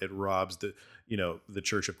clear about it? It robs the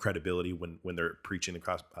church of credibility when they're preaching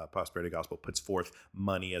the prosperity gospel, puts forth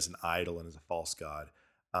money as an idol and as a false god.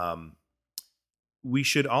 We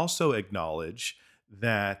should also acknowledge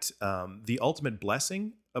that the ultimate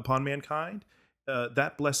blessing upon mankind,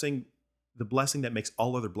 that blessing, the blessing that makes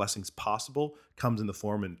all other blessings possible, comes in the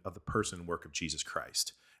form of the person and work of Jesus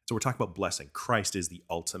Christ. So we're talking about blessing. Christ is the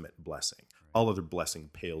ultimate blessing. All other blessing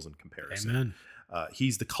pales in comparison. Amen.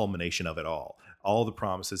 He's the culmination of it all. All the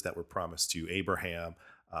promises that were promised to Abraham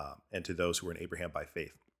and to those who were in Abraham by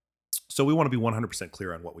faith. So we want to be 100%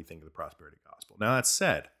 clear on what we think of the prosperity gospel. Now, that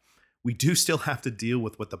said, we do still have to deal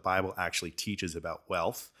with what the Bible actually teaches about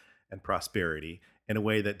wealth and prosperity in a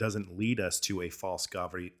way that doesn't lead us to a false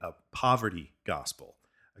poverty gospel,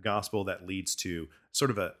 a gospel that leads to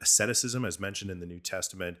sort of a asceticism, as mentioned in the New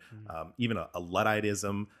Testament, even a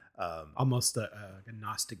Ludditism. Almost a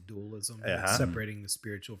Gnostic dualism, separating the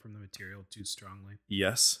spiritual from the material too strongly.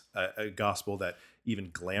 Yes, a gospel that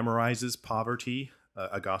even glamorizes poverty,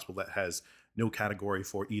 a gospel that has no category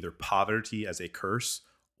for either poverty as a curse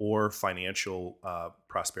or financial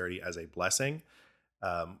prosperity as a blessing,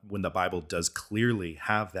 when the Bible does clearly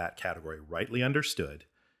have that category rightly understood,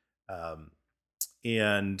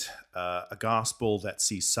 and a gospel that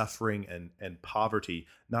sees suffering and poverty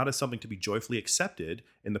not as something to be joyfully accepted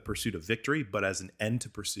in the pursuit of victory, but as an end to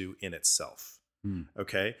pursue in itself.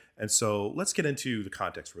 Okay, and so let's get into the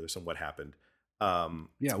context for this and what happened.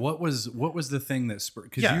 What was the thing that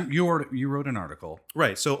spurred? Because you wrote an article,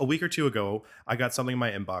 right? So a week or two ago, I got something in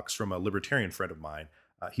my inbox from a libertarian friend of mine.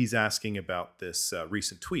 He's asking about this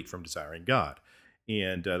recent tweet from Desiring God,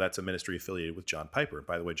 and that's a ministry affiliated with John Piper.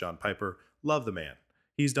 By the way, John Piper, love the man.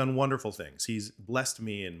 He's done wonderful things. He's blessed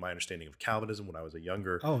me in my understanding of Calvinism when I was a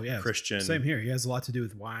younger Christian. Same here. He has a lot to do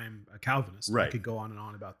with why I'm a Calvinist. Right. I could go on and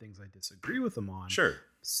on about things I disagree with him on. Sure.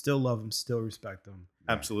 Still love him. Still respect him.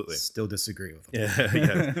 Absolutely. Still disagree with him.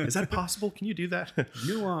 Yeah. Is that possible? Can you do that?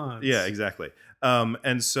 Nuance. Yeah, exactly.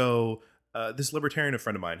 And so this libertarian, a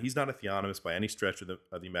friend of mine, he's not a theonomist by any stretch of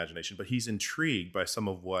the imagination, but he's intrigued by some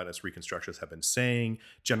of what us Reconstructionists have been saying,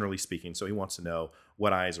 generally speaking. So he wants to know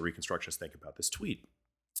what I, as a Reconstructionist, think about this tweet.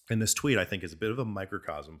 And this tweet, I think, is a bit of a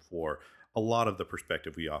microcosm for a lot of the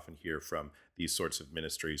perspective we often hear from these sorts of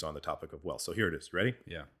ministries on the topic of wealth. So here it is. Ready?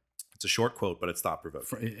 Yeah. It's a short quote, but it's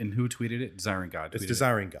thought-provoking. And who tweeted it? Desiring God. It's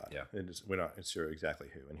Desiring God. Yeah. We're not sure exactly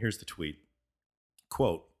who. And here's the tweet.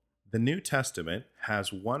 Quote, "The New Testament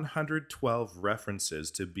has 112 references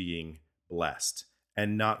to being blessed,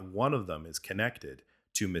 and not one of them is connected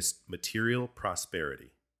to material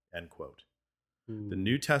prosperity." End quote. The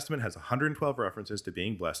New Testament has 112 references to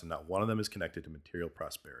being blessed, and not one of them is connected to material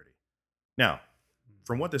prosperity. Now,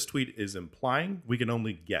 from what this tweet is implying, we can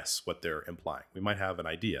only guess what they're implying. We might have an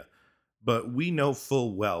idea, but we know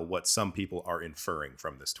full well what some people are inferring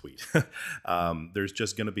from this tweet. There's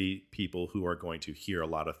just going to be people who are going to hear a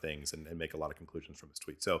lot of things and make a lot of conclusions from this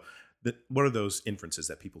tweet. So what are those inferences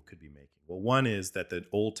that people could be making? Well, one is that the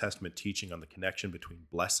Old Testament teaching on the connection between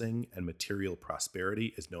blessing and material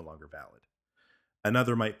prosperity is no longer valid.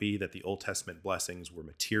 Another might be that the Old Testament blessings were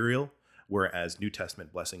material, whereas New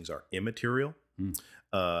Testament blessings are immaterial.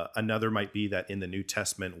 Another might be that in the New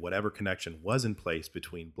Testament, whatever connection was in place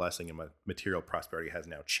between blessing and material prosperity has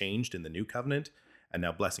now changed in the New Covenant, and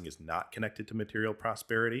now blessing is not connected to material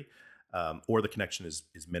prosperity, or the connection is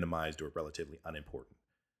minimized or relatively unimportant.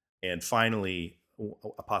 And finally,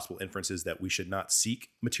 a possible inference is that we should not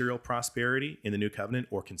seek material prosperity in the New Covenant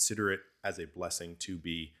or consider it as a blessing to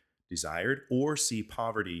be desired, or see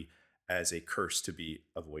poverty as a curse to be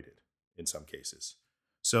avoided in some cases.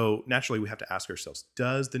 So naturally, we have to ask ourselves,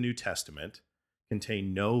 does the New Testament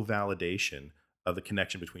contain no validation of the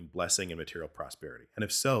connection between blessing and material prosperity? And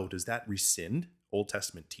if so, does that rescind Old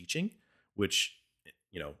Testament teaching, which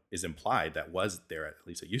is implied that was there, at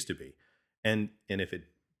least it used to be? And if it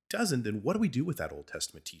doesn't, then what do we do with that Old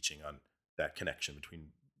Testament teaching on that connection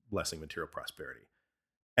between blessing and material prosperity?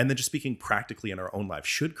 And then just speaking practically in our own life,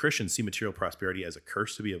 should Christians see material prosperity as a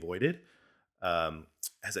curse to be avoided,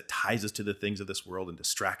 as it ties us to the things of this world and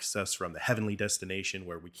distracts us from the heavenly destination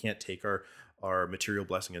where we can't take our material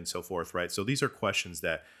blessing and so forth, right? So these are questions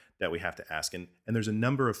that we have to ask. And there's a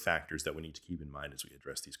number of factors that we need to keep in mind as we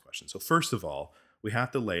address these questions. So first of all, we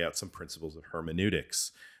have to lay out some principles of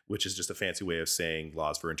hermeneutics, which is just a fancy way of saying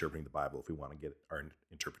laws for interpreting the Bible if we want to get our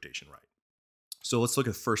interpretation right. So let's look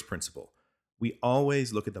at the first principle. We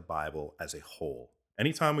always look at the Bible as a whole.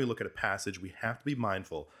 Anytime we look at a passage, we have to be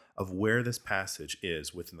mindful of where this passage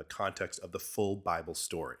is within the context of the full Bible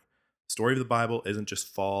story. The story of the Bible isn't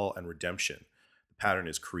just fall and redemption. The pattern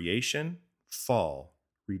is creation, fall,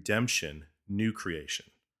 redemption, new creation.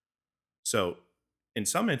 So in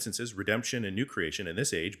some instances, redemption and new creation in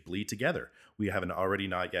this age bleed together. We have an already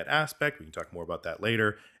not yet aspect. We can talk more about that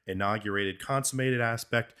later. Inaugurated, consummated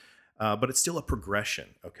aspect, but it's still a progression,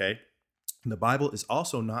 okay? The Bible is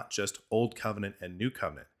also not just Old Covenant and New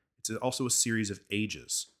Covenant. It's also a series of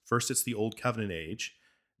ages. First, it's the Old Covenant age.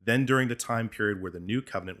 Then during the time period where the New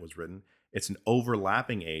Covenant was written, it's an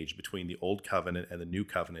overlapping age between the Old Covenant and the New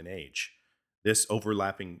Covenant age. This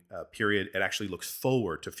overlapping period, it actually looks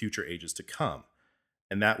forward to future ages to come.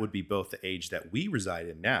 And that would be both the age that we reside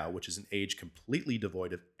in now, which is an age completely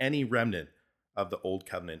devoid of any remnant of the Old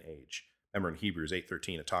Covenant age. Remember in Hebrews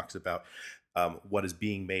 8:13, it talks about what is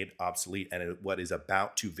being made obsolete and what is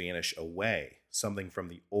about to vanish away. Something from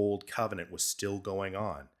the Old Covenant was still going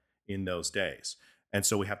on in those days. And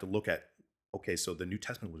so we have to look at, okay, so the New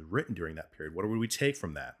Testament was written during that period. What do we take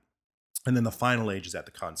from that? And then the final age is at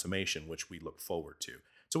the consummation, which we look forward to.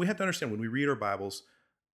 So we have to understand when we read our Bibles,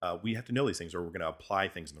 we have to know these things or we're going to apply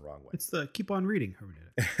things in the wrong way. It's the keep on reading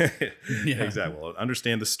hermeneutic. Yeah, exactly. Well,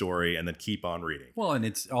 understand the story and then keep on reading. Well, and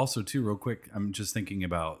it's also too, real quick, I'm just thinking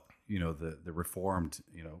about, the Reformed,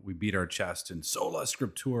 we beat our chest in sola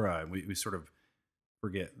scriptura, and we sort of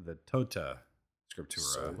forget the tota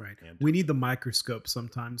scriptura. Right. We need the microscope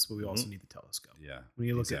sometimes, but we also need the telescope. Yeah. When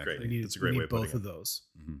you look at it, we need both of those.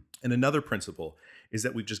 Mm-hmm. And another principle is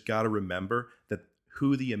that we've just got to remember that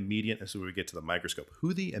who the immediate, as we get to the microscope,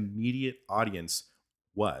 who the immediate audience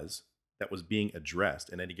was that was being addressed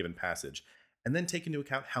in any given passage, and then take into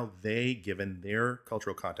account how they, given their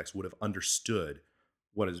cultural context, would have understood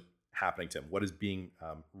what is happening to them, what is being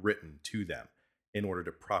written to them in order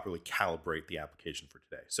to properly calibrate the application for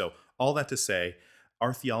today. So all that to say,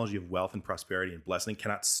 our theology of wealth and prosperity and blessing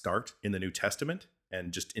cannot start in the New Testament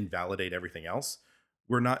and just invalidate everything else.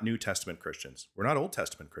 We're not New Testament Christians. We're not Old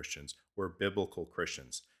Testament Christians. We're biblical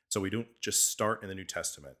Christians. So we don't just start in the New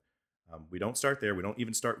Testament. We don't start there. We don't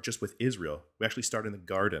even start just with Israel. We actually start in the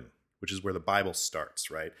garden, which is where the Bible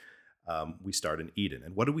starts, right? we start in Eden.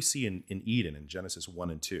 And what do we see in Eden in Genesis 1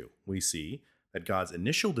 and 2? We see that God's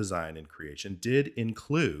initial design in creation did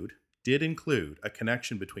include a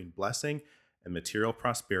connection between blessing and material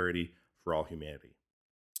prosperity for all humanity.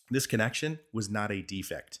 This connection was not a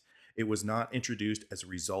defect. It was not introduced as a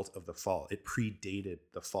result of the fall. It predated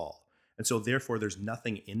the fall. And so therefore, there's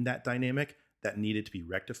nothing in that dynamic that needed to be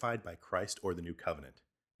rectified by Christ or the new covenant.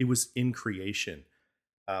 It was in creation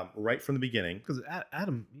right from the beginning. Because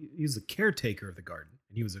Adam, he was the caretaker of the garden,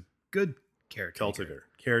 and he was a good caretaker.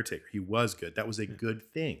 Caretaker. He was good. That was a good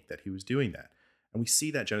thing that he was doing that. And we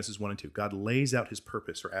see that Genesis 1 and 2. God lays out his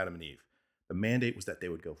purpose for Adam and Eve. The mandate was that they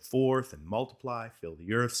would go forth and multiply, fill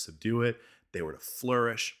the earth, subdue it. They were to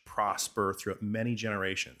flourish, prosper throughout many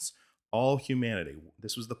generations. All humanity,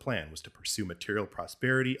 this was the plan, was to pursue material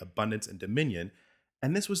prosperity, abundance, and dominion.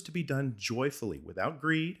 And this was to be done joyfully, without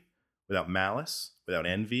greed, without malice, without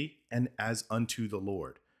envy, and as unto the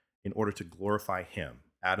Lord, in order to glorify him.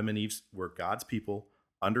 Adam and Eve were God's people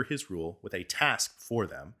under his rule with a task for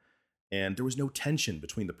them. And there was no tension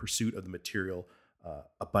between the pursuit of the material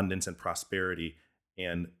abundance and prosperity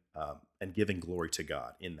and giving glory to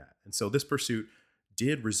God in that. And so this pursuit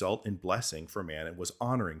did result in blessing for man and was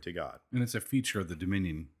honoring to God. And it's a feature of the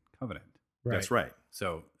dominion covenant. Right. That's right.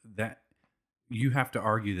 So that you have to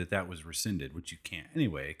argue that was rescinded, which you can't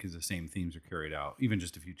anyway, because the same themes are carried out even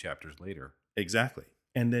just a few chapters later. Exactly.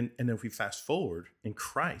 And then if we fast forward in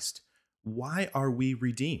Christ, why are we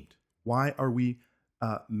redeemed? Why are we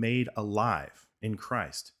made alive in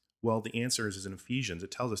Christ? Well, the answer is in Ephesians.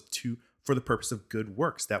 It tells us for the purpose of good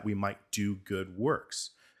works, that we might do good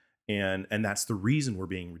works. And that's the reason we're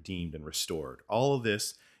being redeemed and restored. All of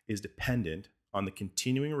this is dependent on the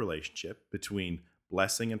continuing relationship between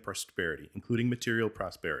blessing and prosperity, including material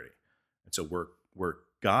prosperity. And so we're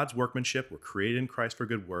God's workmanship. We're created in Christ for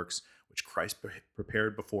good works, which Christ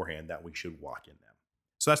prepared beforehand that we should walk in them.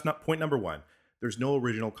 So that's not point number one. There's no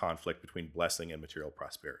original conflict between blessing and material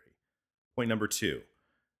prosperity. Point number two,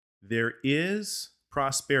 there is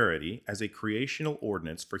prosperity as a creational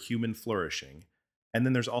ordinance for human flourishing, and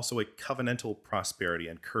then there's also a covenantal prosperity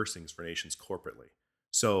and cursings for nations corporately.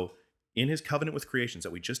 So in his covenant with creations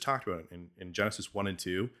that we just talked about in Genesis 1 and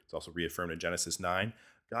 2, it's also reaffirmed in Genesis 9,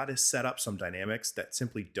 God has set up some dynamics that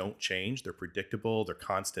simply don't change. They're predictable, they're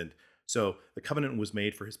constant. So the covenant was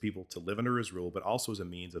made for his people to live under his rule, but also as a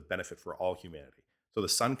means of benefit for all humanity. So the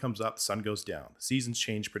sun comes up, the sun goes down, the seasons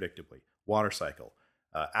change predictably, water cycle,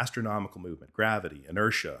 astronomical movement, gravity,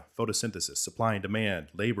 inertia, photosynthesis, supply and demand,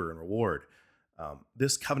 labor and reward.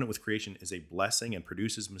 This covenant with creation is a blessing and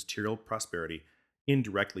produces material prosperity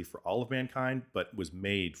indirectly for all of mankind, but was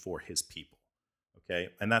made for his people. Okay,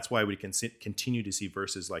 and that's why we can continue to see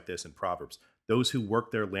verses like this in Proverbs. Those who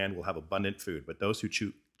work their land will have abundant food, but those who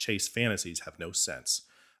chase fantasies have no sense.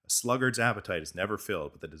 A sluggard's appetite is never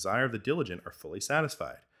filled, but the desire of the diligent are fully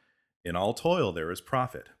satisfied. In all toil there is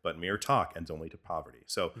profit, but mere talk ends only to poverty.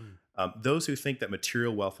 So those who think that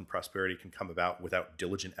material wealth and prosperity can come about without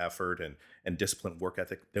diligent effort and disciplined work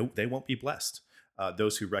ethic, they won't be blessed.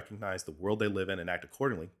 Those who recognize the world they live in and act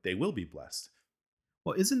accordingly, they will be blessed.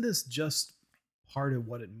 Well, isn't this just part of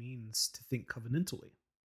what it means to think covenantally?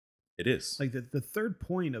 It is. Like the third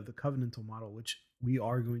point of the covenantal model, which we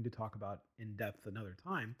are going to talk about in depth another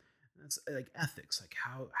time, that's like ethics, like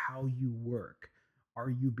how you work. Are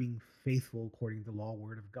you being faithful according to the law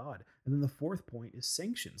word of God? And then the fourth point is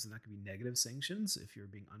sanctions, and that could be negative sanctions if you're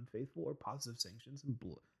being unfaithful, or positive sanctions, and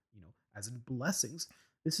as in blessings.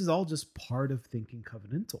 This is all just part of thinking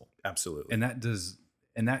covenantal. Absolutely.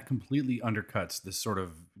 And that completely undercuts this sort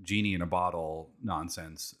of genie in a bottle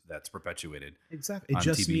nonsense that's perpetuated. Exactly. It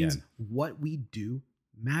just TBN. means what we do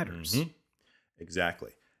matters. Mm-hmm.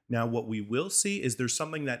 Exactly. Now, what we will see is there's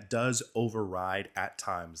something that does override at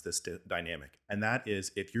times this dynamic. And that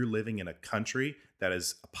is if you're living in a country that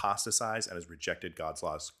is apostatized and has rejected God's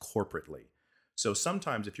laws corporately. So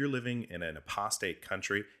sometimes if you're living in an apostate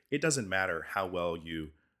country, it doesn't matter how well you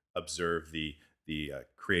observe the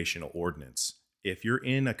creational ordinance. If you're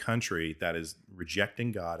in a country that is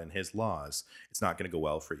rejecting God and his laws, it's not going to go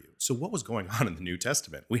well for you. So what was going on in the New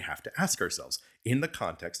Testament? We have to ask ourselves in the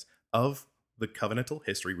context of the covenantal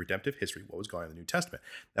history, redemptive history, what was going on in the New Testament.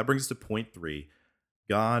 That brings us to point 3.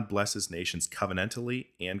 God blesses nations covenantally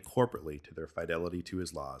and corporately to their fidelity to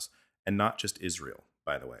his laws, and not just Israel,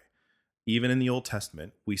 by the way. Even in the Old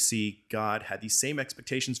Testament, we see God had these same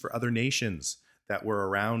expectations for other nations that were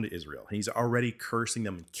around Israel. He's already cursing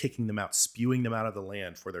them and kicking them out, spewing them out of the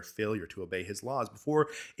land for their failure to obey his laws. Before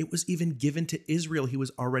it was even given to Israel, he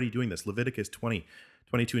was already doing this. Leviticus 20,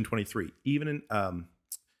 22 and 23. Even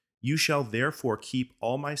You shall therefore keep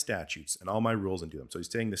all my statutes and all my rules and do them. So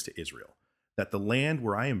he's saying this to Israel, that the land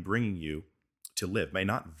where I am bringing you to live may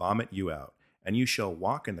not vomit you out, and you shall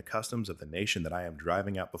walk in the customs of the nation that I am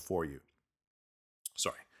driving out before you.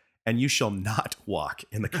 Sorry. And you shall not walk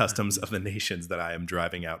in the customs of the nations that I am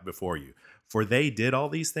driving out before you. For they did all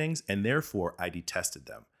these things, and therefore I detested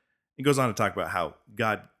them. He goes on to talk about how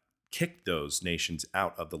God kicked those nations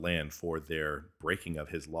out of the land for their breaking of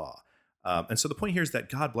his law. And so the point here is that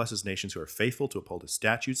God blesses nations who are faithful to uphold his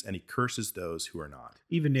statutes, and he curses those who are not.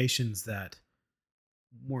 Even nations that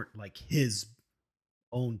weren't like his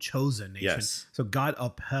own chosen nation. Yes. So God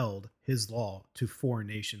upheld his law to foreign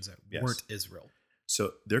nations that weren't Israel.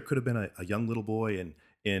 So there could have been a young little boy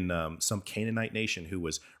in some Canaanite nation who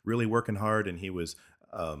was really working hard, and he was,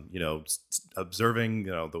 observing,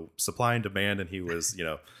 the supply and demand, and he was,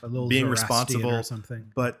 being responsible. Or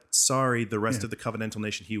something. But sorry, the rest of the covenantal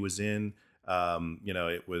nation he was in,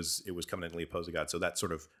 it was covenantally opposed to God. So that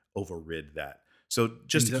sort of overrid that. So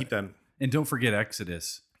just to keep that. And don't forget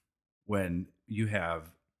Exodus, when you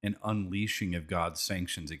have an unleashing of God's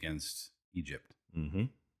sanctions against Egypt. Mm-hmm.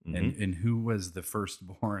 Mm-hmm. And who was the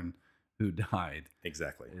firstborn who died?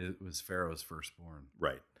 Exactly. It was Pharaoh's firstborn.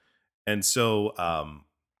 Right. And so,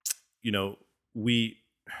 the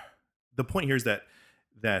point here is that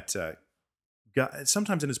God,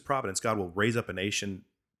 sometimes in his providence, God will raise up a nation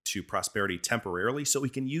to prosperity temporarily so he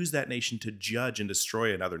can use that nation to judge and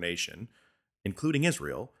destroy another nation, including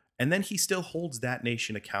Israel. And then he still holds that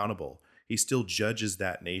nation accountable. He still judges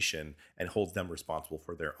that nation and holds them responsible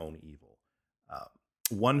for their own evil.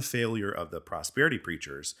 One failure of the prosperity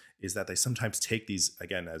preachers is that they sometimes take these,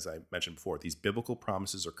 again, as I mentioned before, these biblical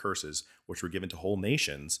promises or curses, which were given to whole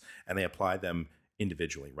nations, and they apply them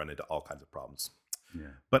individually, run into all kinds of problems. Yeah.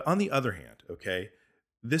 But on the other hand,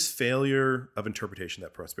 this failure of interpretation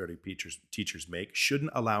that prosperity teachers make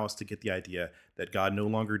shouldn't allow us to get the idea that God no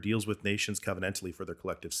longer deals with nations covenantally for their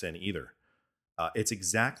collective sin either. It's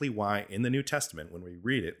exactly why in the New Testament, when we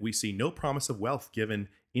read it, we see no promise of wealth given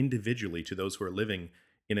individually to those who are living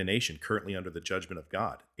in a nation currently under the judgment of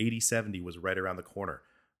God. 80/70 was right around the corner.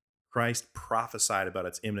 Christ prophesied about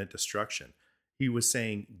its imminent destruction. He was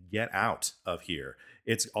saying, get out of here.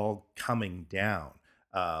 It's all coming down.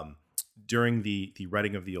 During the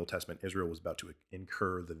writing of the Old Testament, Israel was about to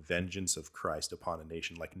incur the vengeance of Christ upon a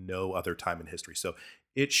nation like no other time in history. So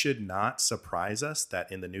it should not surprise us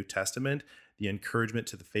that in the New Testament, the encouragement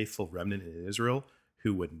to the faithful remnant in Israel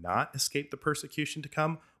who would not escape the persecution to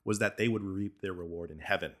come was that they would reap their reward in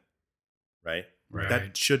heaven, right?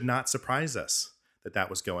 That should not surprise us that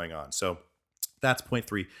was going on. So that's point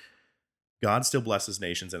 3. God still blesses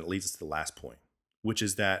nations, and it leads us to the last point, which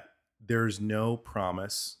is that there's no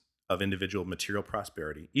promise of individual material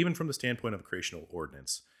prosperity, even from the standpoint of a creational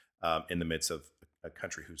ordinance, in the midst of a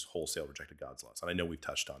country who's wholesale rejected God's laws. And I know we've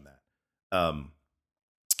touched on that.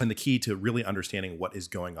 And the key to really understanding what is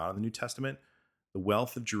going on in the New Testament, the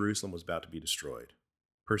wealth of Jerusalem was about to be destroyed.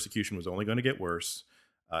 Persecution was only going to get worse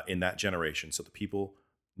in that generation. So the people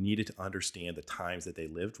needed to understand the times that they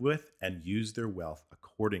lived with and use their wealth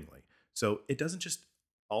accordingly. So it doesn't just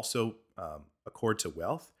also accord to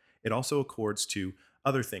wealth. It also accords to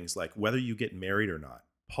other things like whether you get married or not.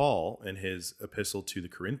 Paul, in his epistle to the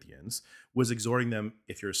Corinthians, was exhorting them,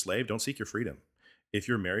 if you're a slave, don't seek your freedom. If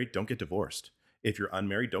you're married, don't get divorced. If you're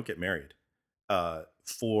unmarried, don't get married.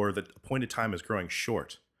 For the appointed time is growing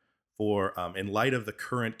short. For in light of the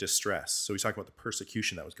current distress, so he's talking about the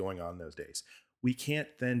persecution that was going on in those days. We can't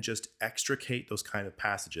then just extricate those kind of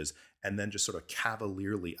passages and then just sort of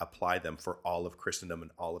cavalierly apply them for all of Christendom and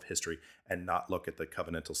all of history and not look at the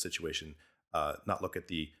covenantal situation, not look at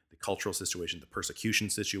the cultural situation, the persecution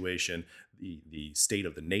situation, the state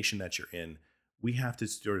of the nation that you're in. We have to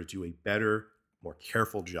sort of do a better, more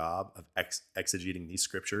careful job of exegeting these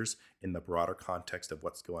scriptures in the broader context of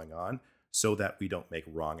what's going on so that we don't make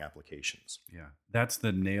wrong applications. Yeah, that's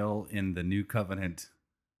the nail in the new covenant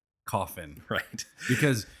coffin, right?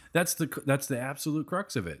 Because that's the absolute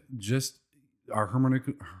crux of it. Just our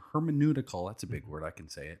hermeneutical, that's a big word, I can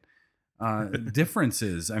say it,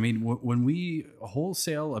 differences. I mean, when we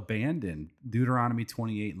wholesale abandon Deuteronomy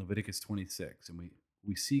 28 and Leviticus 26, and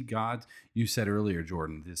we see God, you said earlier,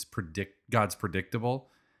 Jordan, God's predictable,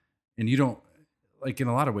 and you don't, like, in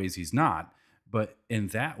a lot of ways he's not, but in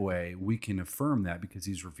that way we can affirm that because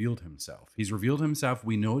he's revealed himself. He's revealed himself.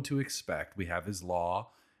 We know what to expect. We have his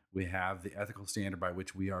law. We have the ethical standard by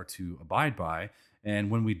which we are to abide by. And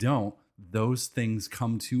when we don't, those things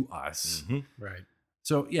come to us. Mm-hmm. Right.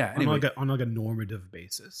 So yeah, anyway. on like a normative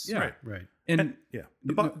basis. Yeah. Right. And yeah,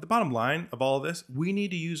 the bottom line of all of this, we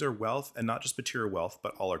need to use our wealth, and not just material wealth,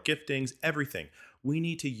 but all our giftings, everything. We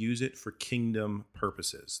need to use it for kingdom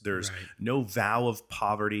purposes. There's no vow of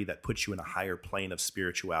poverty that puts you in a higher plane of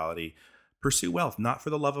spirituality. Pursue wealth, not for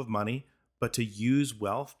the love of money, but to use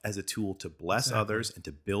wealth as a tool to bless others and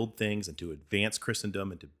to build things and to advance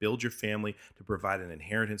Christendom and to build your family, to provide an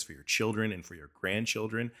inheritance for your children and for your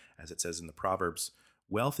grandchildren, as it says in the Proverbs.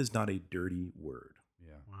 Wealth is not a dirty word.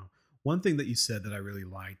 Yeah. Wow. One thing that you said that I really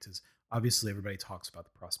liked is obviously everybody talks about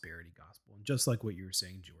the prosperity gospel. And just like what you were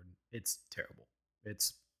saying, Jordan, it's terrible.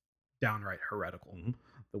 It's downright heretical,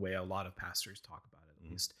 the way a lot of pastors talk about it,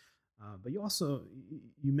 at least. But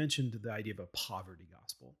you mentioned the idea of a poverty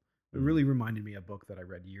gospel. It really reminded me of a book that I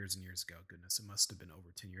read years and years ago. Goodness, it must have been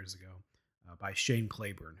over 10 years ago, by Shane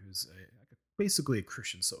Claiborne, who's basically a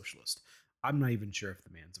Christian socialist. I'm not even sure if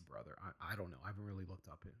the man's a brother. I don't know. I haven't really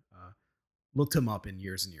looked him up in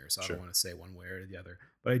years and years. So I don't want to say one way or the other.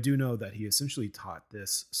 But I do know that he essentially taught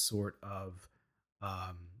this sort of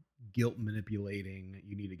guilt manipulating,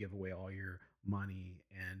 you need to give away all your money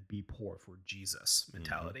and be poor for Jesus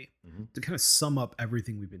mentality. To kind of sum up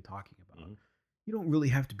everything we've been talking about. You don't really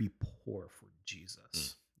have to be poor for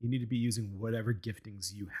Jesus. You need to be using whatever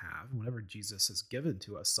giftings you have, whatever Jesus has given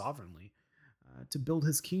to us sovereignly, to build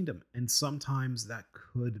his kingdom. And sometimes that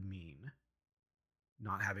could mean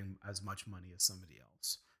not having as much money as somebody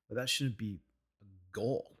else, but that shouldn't be a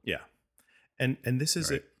goal. Yeah. And this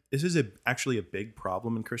is actually a big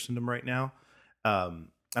problem in Christendom right now.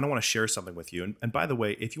 I don't want to share something with you. And by the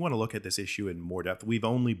way, if you want to look at this issue in more depth, we've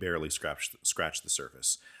only barely scratched the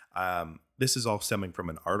surface. This is all stemming from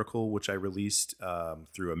an article which I released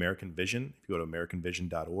through American Vision. If you go to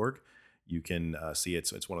AmericanVision.org, you can see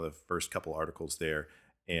it's one of the first couple articles there.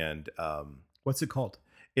 And what's it called?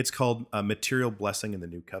 It's called Material Blessing in the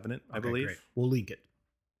New Covenant, I believe. Great. We'll link it.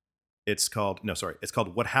 It's called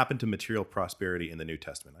What Happened to Material Prosperity in the New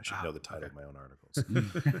Testament. I should know the title of my own articles.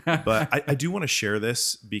 But I do want to share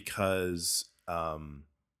this because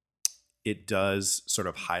it does sort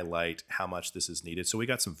of highlight how much this is needed. So we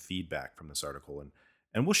got some feedback from this article,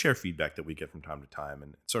 and we'll share feedback that we get from time to time,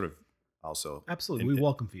 and sort of also absolutely we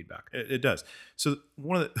welcome feedback. It does. So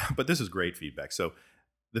but this is great feedback. So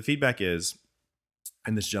the feedback is,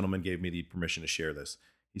 and this gentleman gave me the permission to share this.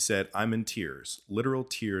 He said, "I'm in tears, literal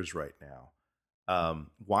tears right now.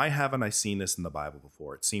 Why haven't I seen this in the Bible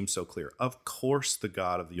before? It seems so clear. Of course, the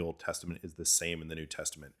God of the Old Testament is the same in the New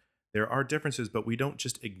Testament. There are differences, but we don't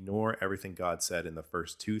just ignore everything God said in the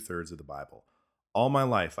first 2/3 of the Bible. All my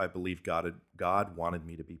life, I believed God wanted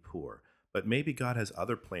me to be poor, but maybe God has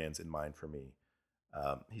other plans in mind for me."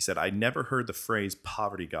 He said, "I never heard the phrase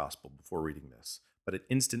poverty gospel before reading this, but it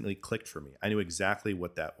instantly clicked for me. I knew exactly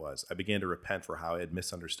what that was. I began to repent for how I had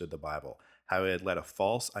misunderstood the Bible, how I had let a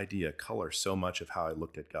false idea color so much of how I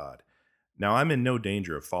looked at God. Now, I'm in no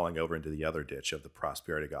danger of falling over into the other ditch of the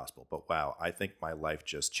prosperity gospel, but wow, I think my life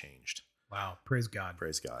just changed." Wow. Praise God.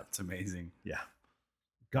 Praise God. It's amazing. Yeah.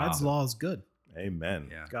 God's law is good. Amen.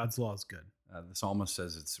 Yeah. God's law is good. The psalmist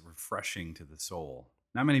says it's refreshing to the soul.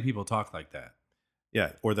 Not many people talk like that.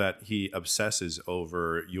 Yeah, or that he obsesses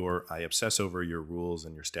over I obsess over your rules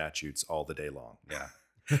and your statutes all the day long. Yeah.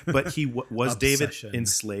 But was David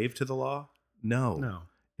enslaved to the law? No.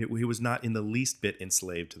 He was not in the least bit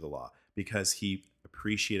enslaved to the law because he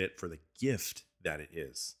appreciated it for the gift that it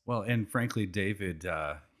is. Well, and frankly, David,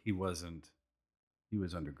 he was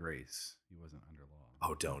under grace. He wasn't under law.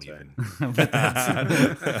 Oh, don't even. But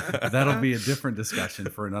that'll be a different discussion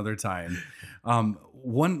for another time.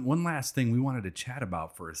 One last thing we wanted to chat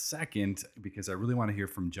about for a second, because I really want to hear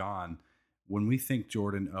from John. When we think,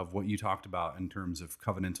 Jordan, of what you talked about in terms of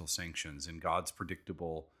covenantal sanctions and God's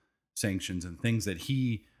predictable sanctions and things that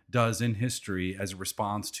he does in history as a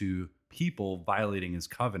response to people violating his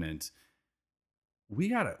covenant, we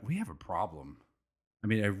have a problem. I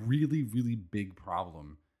mean, a really, really big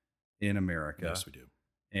problem in America. Yes, we do.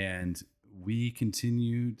 And we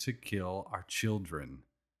continue to kill our children.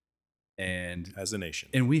 And as a nation.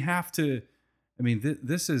 And we have to, I mean,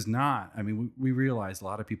 this is not, I mean, we realize a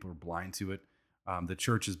lot of people are blind to it. The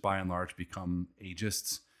church has by and large become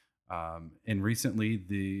ageists. And recently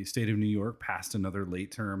the state of New York passed another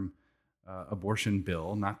late term abortion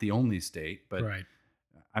bill, not the only state, but right.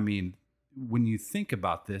 I mean, when you think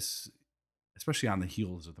about this, especially on the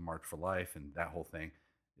heels of the March for Life and that whole thing,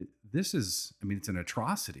 this is, I mean, it's an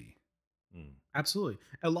atrocity. Absolutely.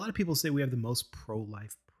 A lot of people say we have the most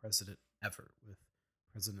pro-life president ever with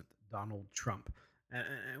President Donald Trump.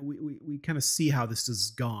 And we kind of see how this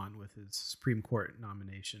has gone with his Supreme Court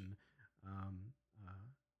nomination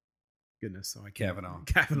goodness, so I can't.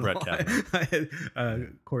 Kavanaugh. Brett Kavanaugh.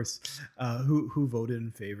 Of course, who voted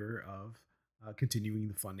in favor of continuing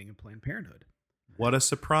the funding of Planned Parenthood. What a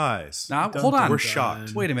surprise. Now, Dun, hold on. dun, We're dun.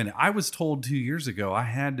 shocked. Wait a minute. I was told 2 years ago I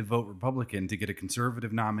had to vote Republican to get a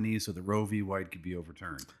conservative nominee so that Roe v. Wade could be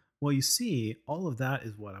overturned. Well, you see, all of that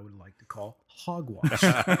is what I would like to call hogwash.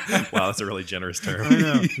 Wow, that's a really generous term. I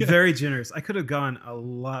know, very generous. I could have gone a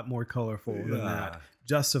lot more colorful than Yeah. that,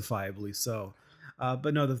 justifiably so.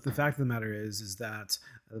 But no, the fact of the matter is that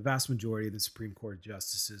the vast majority of the Supreme Court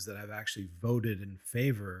justices that have actually voted in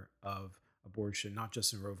favor of abortion, not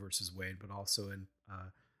just in Roe versus Wade, but also in,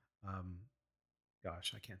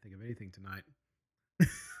 gosh, I can't think of anything tonight.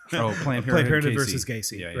 Planned Parenthood versus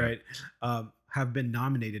Casey, Yeah, yeah. right? Have been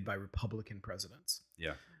nominated by Republican presidents.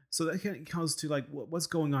 Yeah. So that kind of comes to like what's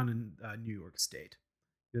going on in New York State.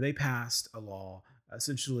 They passed a law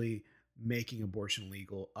essentially making abortion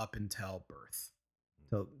legal up until birth,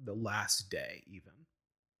 so the last day even.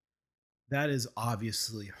 That is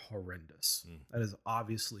obviously horrendous. That is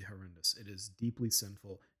obviously horrendous. It is deeply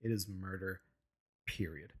sinful. It is murder,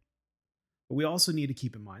 period. But we also need to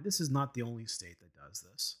keep in mind, this is not the only state that does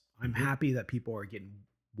this. I'm happy that people are getting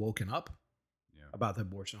woken up about the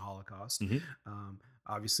abortion holocaust.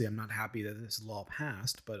 Obviously, I'm not happy that this law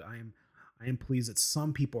passed, but I am pleased that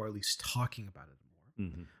some people are at least talking about it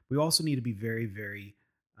more. We also need to be very, very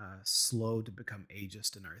slow to become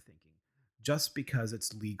ageist in our thinking. Just because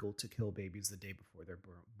it's legal to kill babies the day before they're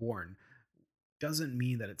born doesn't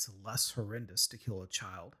mean that it's less horrendous to kill a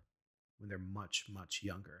child when they're much, much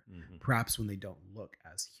younger. Perhaps when they don't look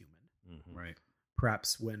as human. Right.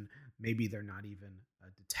 Perhaps when maybe they're not even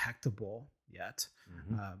detectable yet.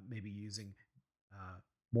 Maybe using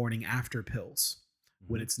morning after pills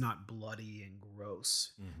when it's not bloody and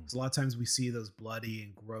gross. Because a lot of times we see those bloody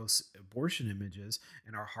and gross abortion images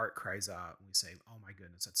and our heart cries out and we say, oh my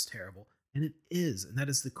goodness, that's terrible. And it is, and that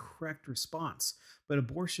is the correct response. But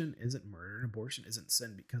abortion isn't murder, and abortion isn't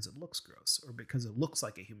sin because it looks gross or because it looks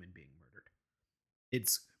like a human being murdered.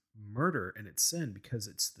 It's murder and it's sin because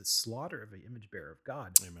it's the slaughter of an image bearer of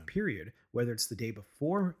God, period. Whether it's the day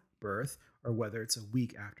before birth or whether it's a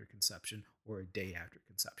week after conception or a day after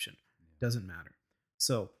conception. Doesn't matter.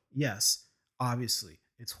 So, yes, obviously,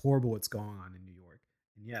 it's horrible what's going on in New York.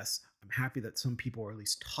 And yes, I'm happy that some people are at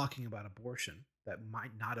least talking about abortion that might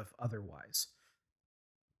not have otherwise.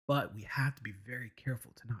 But we have to be very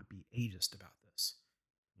careful to not be ageist about this.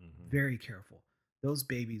 Very careful. Those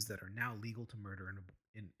babies that are now legal to murder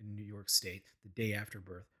in New York State the day after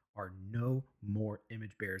birth are no more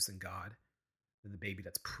image bearers than God than the baby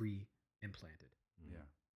that's pre-implanted. Yeah.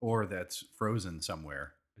 Or that's frozen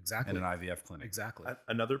somewhere. Exactly. In an IVF clinic. Exactly.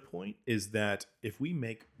 Another point is that if we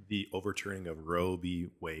make the overturning of Roe v.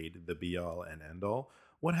 Wade the be-all and end-all,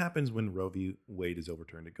 what happens when Roe v. Wade is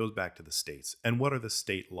overturned? It goes back to the states. And what are the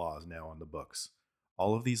state laws now on the books?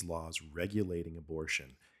 All of these laws regulating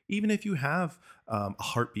abortion. Even if you have a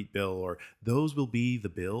heartbeat bill, or those will be the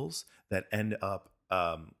bills that end up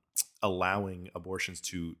allowing abortions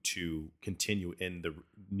to continue in the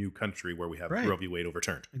new country where we have Roe v. Wade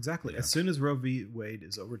overturned. Exactly. As soon as Roe v. Wade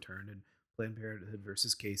is overturned and Planned Parenthood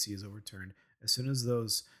versus Casey is overturned, as soon as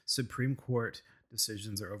those Supreme Court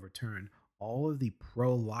decisions are overturned, all of the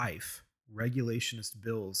pro-life regulationist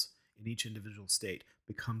bills in each individual state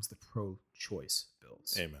becomes the pro-choice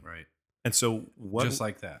bills. Amen. Right. And so just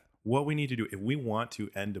like that, what we need to do, if we want to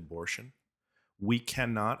end abortion, we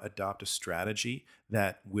cannot adopt a strategy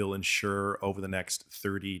that will ensure over the next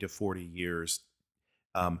 30 to 40 years,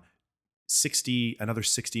 another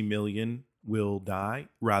 60 million will die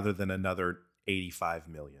rather than another 85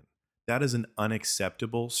 million. That is an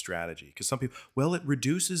unacceptable strategy because some people, well, it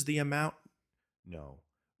reduces the amount. No,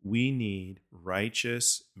 we need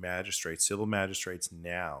righteous magistrates, civil magistrates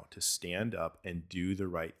now to stand up and do the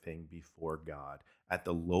right thing before God at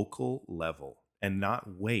the local level and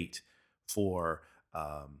not wait for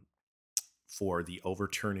the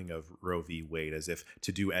overturning of Roe v. Wade as if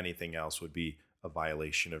to do anything else would be a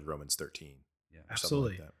violation of Romans 13. Yeah,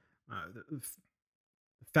 absolutely. Like that. The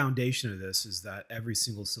foundation of this is that every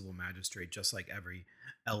single civil magistrate, just like every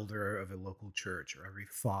elder of a local church or every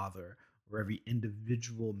father or every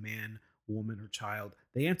individual man, woman, or child,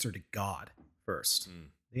 they answer to God first.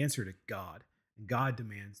 They answer to God. And God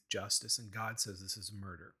demands justice, and God says this is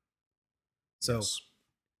murder. So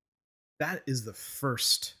that is the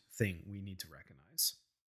first thing we need to recognize.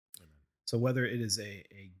 Amen. So whether it is a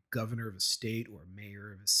governor of a state or a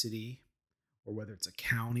mayor of a city, or whether it's a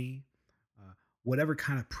county, whatever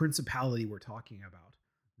kind of principality we're talking about,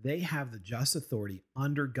 they have the just authority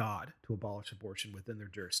under God to abolish abortion within their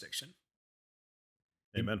jurisdiction.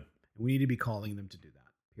 Amen. And we need to be calling them to do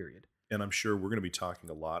that, period. And I'm sure we're going to be talking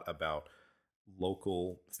a lot about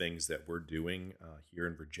local things that we're doing here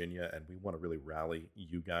in Virginia. And we want to really rally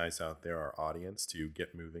you guys out there, our audience, to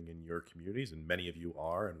get moving in your communities. And many of you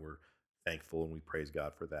are, and we're thankful and we praise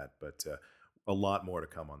God for that. But a lot more to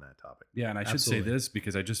come on that topic. Yeah, and I should say this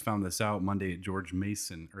because I just found this out Monday at George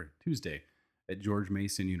Mason, or Tuesday at George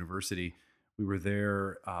Mason University. We were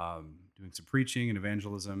there doing some preaching and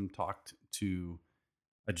evangelism, talked to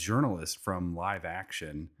a journalist from Live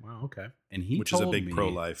Action. Wow, okay. And he Which is a told big me,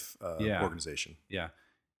 pro-life organization. Yeah.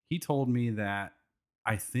 He told me that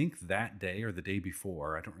I think that day or the day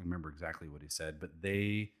before, I don't remember exactly what he said, but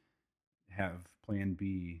they have Plan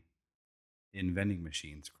B in vending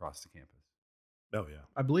machines across the campus. Oh, yeah.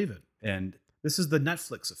 I believe it. And this is the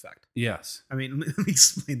Netflix effect. Yes. I mean, let me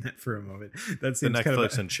explain that for a moment. That The seems Netflix kind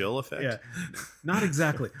of and chill effect? Yeah, not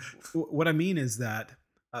exactly. What I mean is that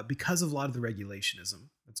because of a lot of the regulationism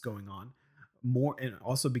that's going on, more, and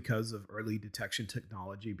also because of early detection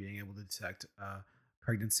technology, being able to detect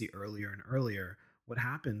pregnancy earlier and earlier, what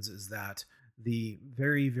happens is that the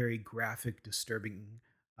very, very graphic, disturbing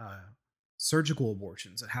surgical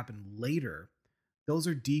abortions that happen later, those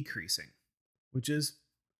are decreasing, which is,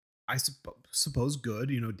 I suppose, good,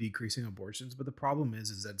 decreasing abortions. But the problem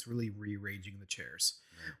is that it's really rearranging the chairs.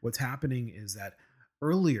 Right. What's happening is that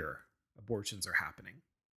earlier abortions are happening,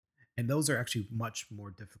 and those are actually much more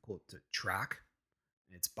difficult to track.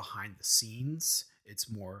 It's behind the scenes. It's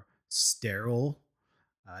more sterile.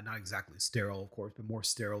 Not exactly sterile, of course, but more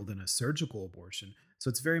sterile than a surgical abortion. So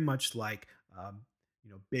it's very much like,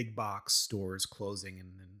 big box stores closing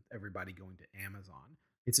and then everybody going to Amazon.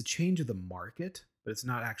 It's a change of the market, but it's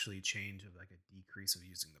not actually a change of like a decrease of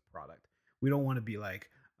using the product. We don't want to be like,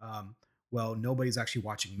 well, nobody's actually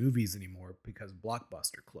watching movies anymore because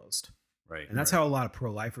Blockbuster closed. Right. And that's how a lot of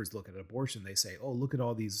pro-lifers look at abortion. They say, oh, look at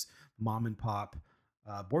all these mom and pop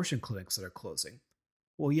abortion clinics that are closing.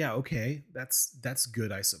 Well, yeah, okay, that's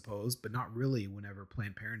good, I suppose, but not really whenever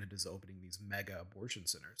Planned Parenthood is opening these mega abortion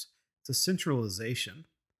centers. It's a centralization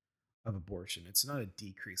of abortion. It's not a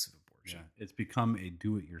decrease of abortion. Yeah, it's become a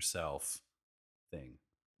do-it-yourself thing.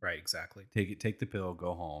 Right, exactly. Take the pill,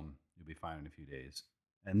 go home. You'll be fine in a few days.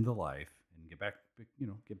 End the life and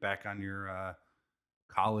get back on your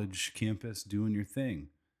college campus doing your thing.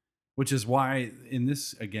 Which is why in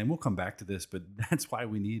this, again, we'll come back to this, but that's why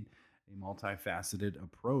we need a multifaceted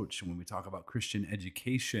approach when we talk about Christian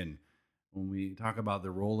education, when we talk about the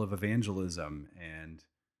role of evangelism. And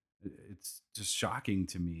it's just shocking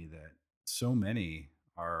to me that so many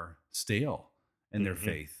are stale in their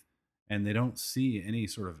faith and they don't see any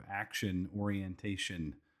sort of action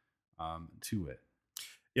orientation to it.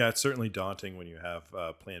 Yeah, it's certainly daunting when you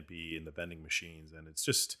have Plan B in the vending machines, and it's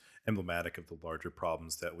just emblematic of the larger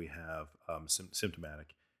problems that we have,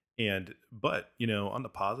 symptomatic. But on the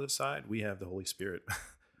positive side, we have the Holy Spirit.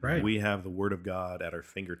 Right. We have the Word of God at our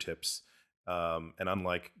fingertips. And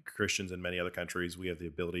unlike Christians in many other countries, we have the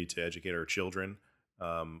ability to educate our children.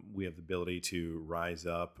 We have the ability to rise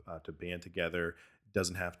up, to band together.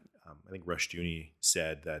 Doesn't have. I think Rushduni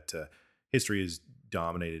said that history is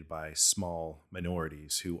dominated by small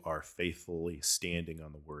minorities who are faithfully standing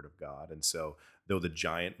on the Word of God. And so, though the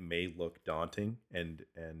giant may look daunting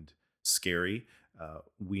and scary,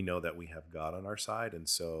 we know that we have God on our side. And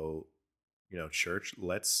so, church,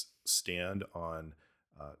 let's stand on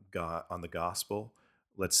God, on the gospel.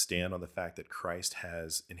 Let's stand on the fact that Christ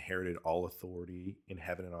has inherited all authority in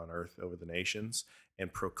heaven and on earth over the nations,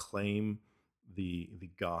 and proclaim the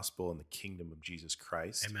gospel and the kingdom of Jesus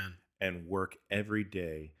Christ. Amen. And work every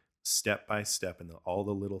day, step by step, in all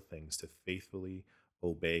the little things to faithfully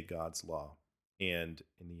obey God's law. And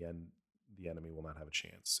in the end, the enemy will not have a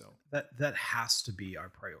chance. So that has to be our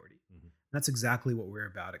priority. Mm-hmm. That's exactly what we're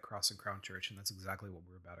about at Cross and Crown Church, and that's exactly what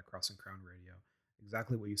we're about at Cross and Crown Radio.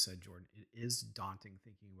 Exactly what you said, Jordan. It is daunting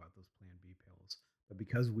thinking about those Plan B pills, but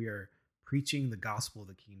because we are preaching the gospel of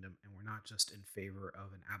the kingdom and we're not just in favor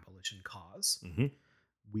of an abolition cause,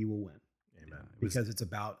 we will win. Amen. Because it's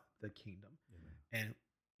about the kingdom. Amen.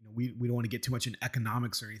 And we don't want to get too much in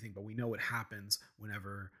economics or anything, but we know what happens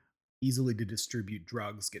whenever easily to distribute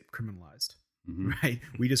drugs get criminalized, right?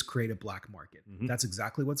 We just create a black market. That's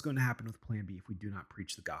exactly what's going to happen with Plan B if we do not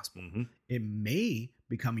preach the gospel. It may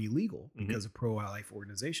become illegal because of pro-life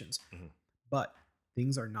organizations, but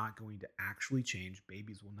things are not going to actually change.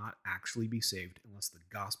 Babies will not actually be saved unless the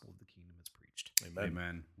gospel of the kingdom is preached.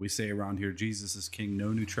 Amen. We say around here, Jesus is king,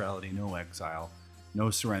 no neutrality, no exile, no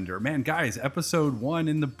surrender. Man, guys, episode 1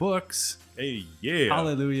 in the books. Hey, yeah.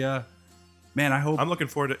 Hallelujah. Man, I hope. I'm looking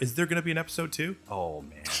forward to. Is there going to be an episode 2? Oh,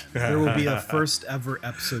 man. There will be a first ever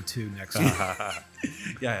episode 2 next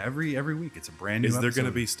week. Yeah, every week it's a brand new Is there episode.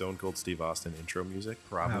 going to be Stone Cold Steve Austin intro music?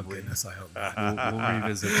 Probably. Oh, goodness, I hope not. We'll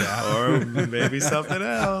revisit that. Or maybe something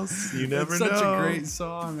else. You never know. It's such a great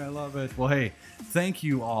song. I love it. Well, hey, thank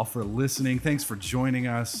you all for listening. Thanks for joining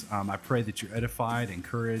us. I pray that you're edified,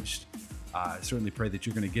 encouraged. I certainly pray that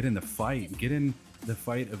you're going to get in the fight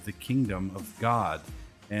of the kingdom of God.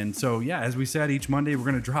 And so, yeah, as we said, each Monday we're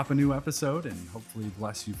going to drop a new episode and hopefully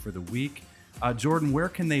bless you for the week. Jordan, where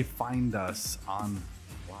can they find us online?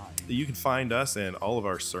 You can find us and all of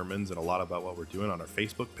our sermons and a lot about what we're doing on our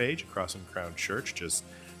Facebook page, Cross and Crown Church. Just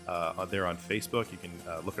there on Facebook. You can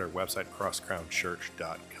look at our website,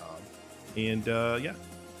 crosscrownchurch.com. And yeah.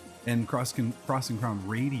 And Cross and Crown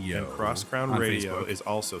Radio. And Cross Crown Radio Facebook. is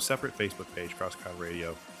also a separate Facebook page, Cross Crown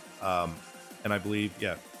Radio. And I believe,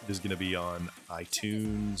 yeah, this is going to be on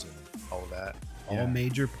iTunes and all of that. All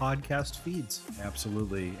major podcast feeds.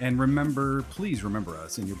 Absolutely. And please remember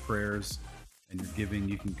us in your prayers and your giving.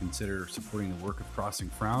 You can consider supporting the work of Cross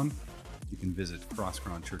and Crown. You can visit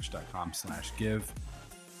crosscrownchurch.com/give.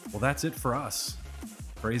 Well, that's it for us.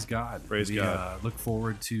 Praise God. Praise God. Look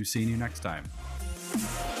forward to seeing you next time.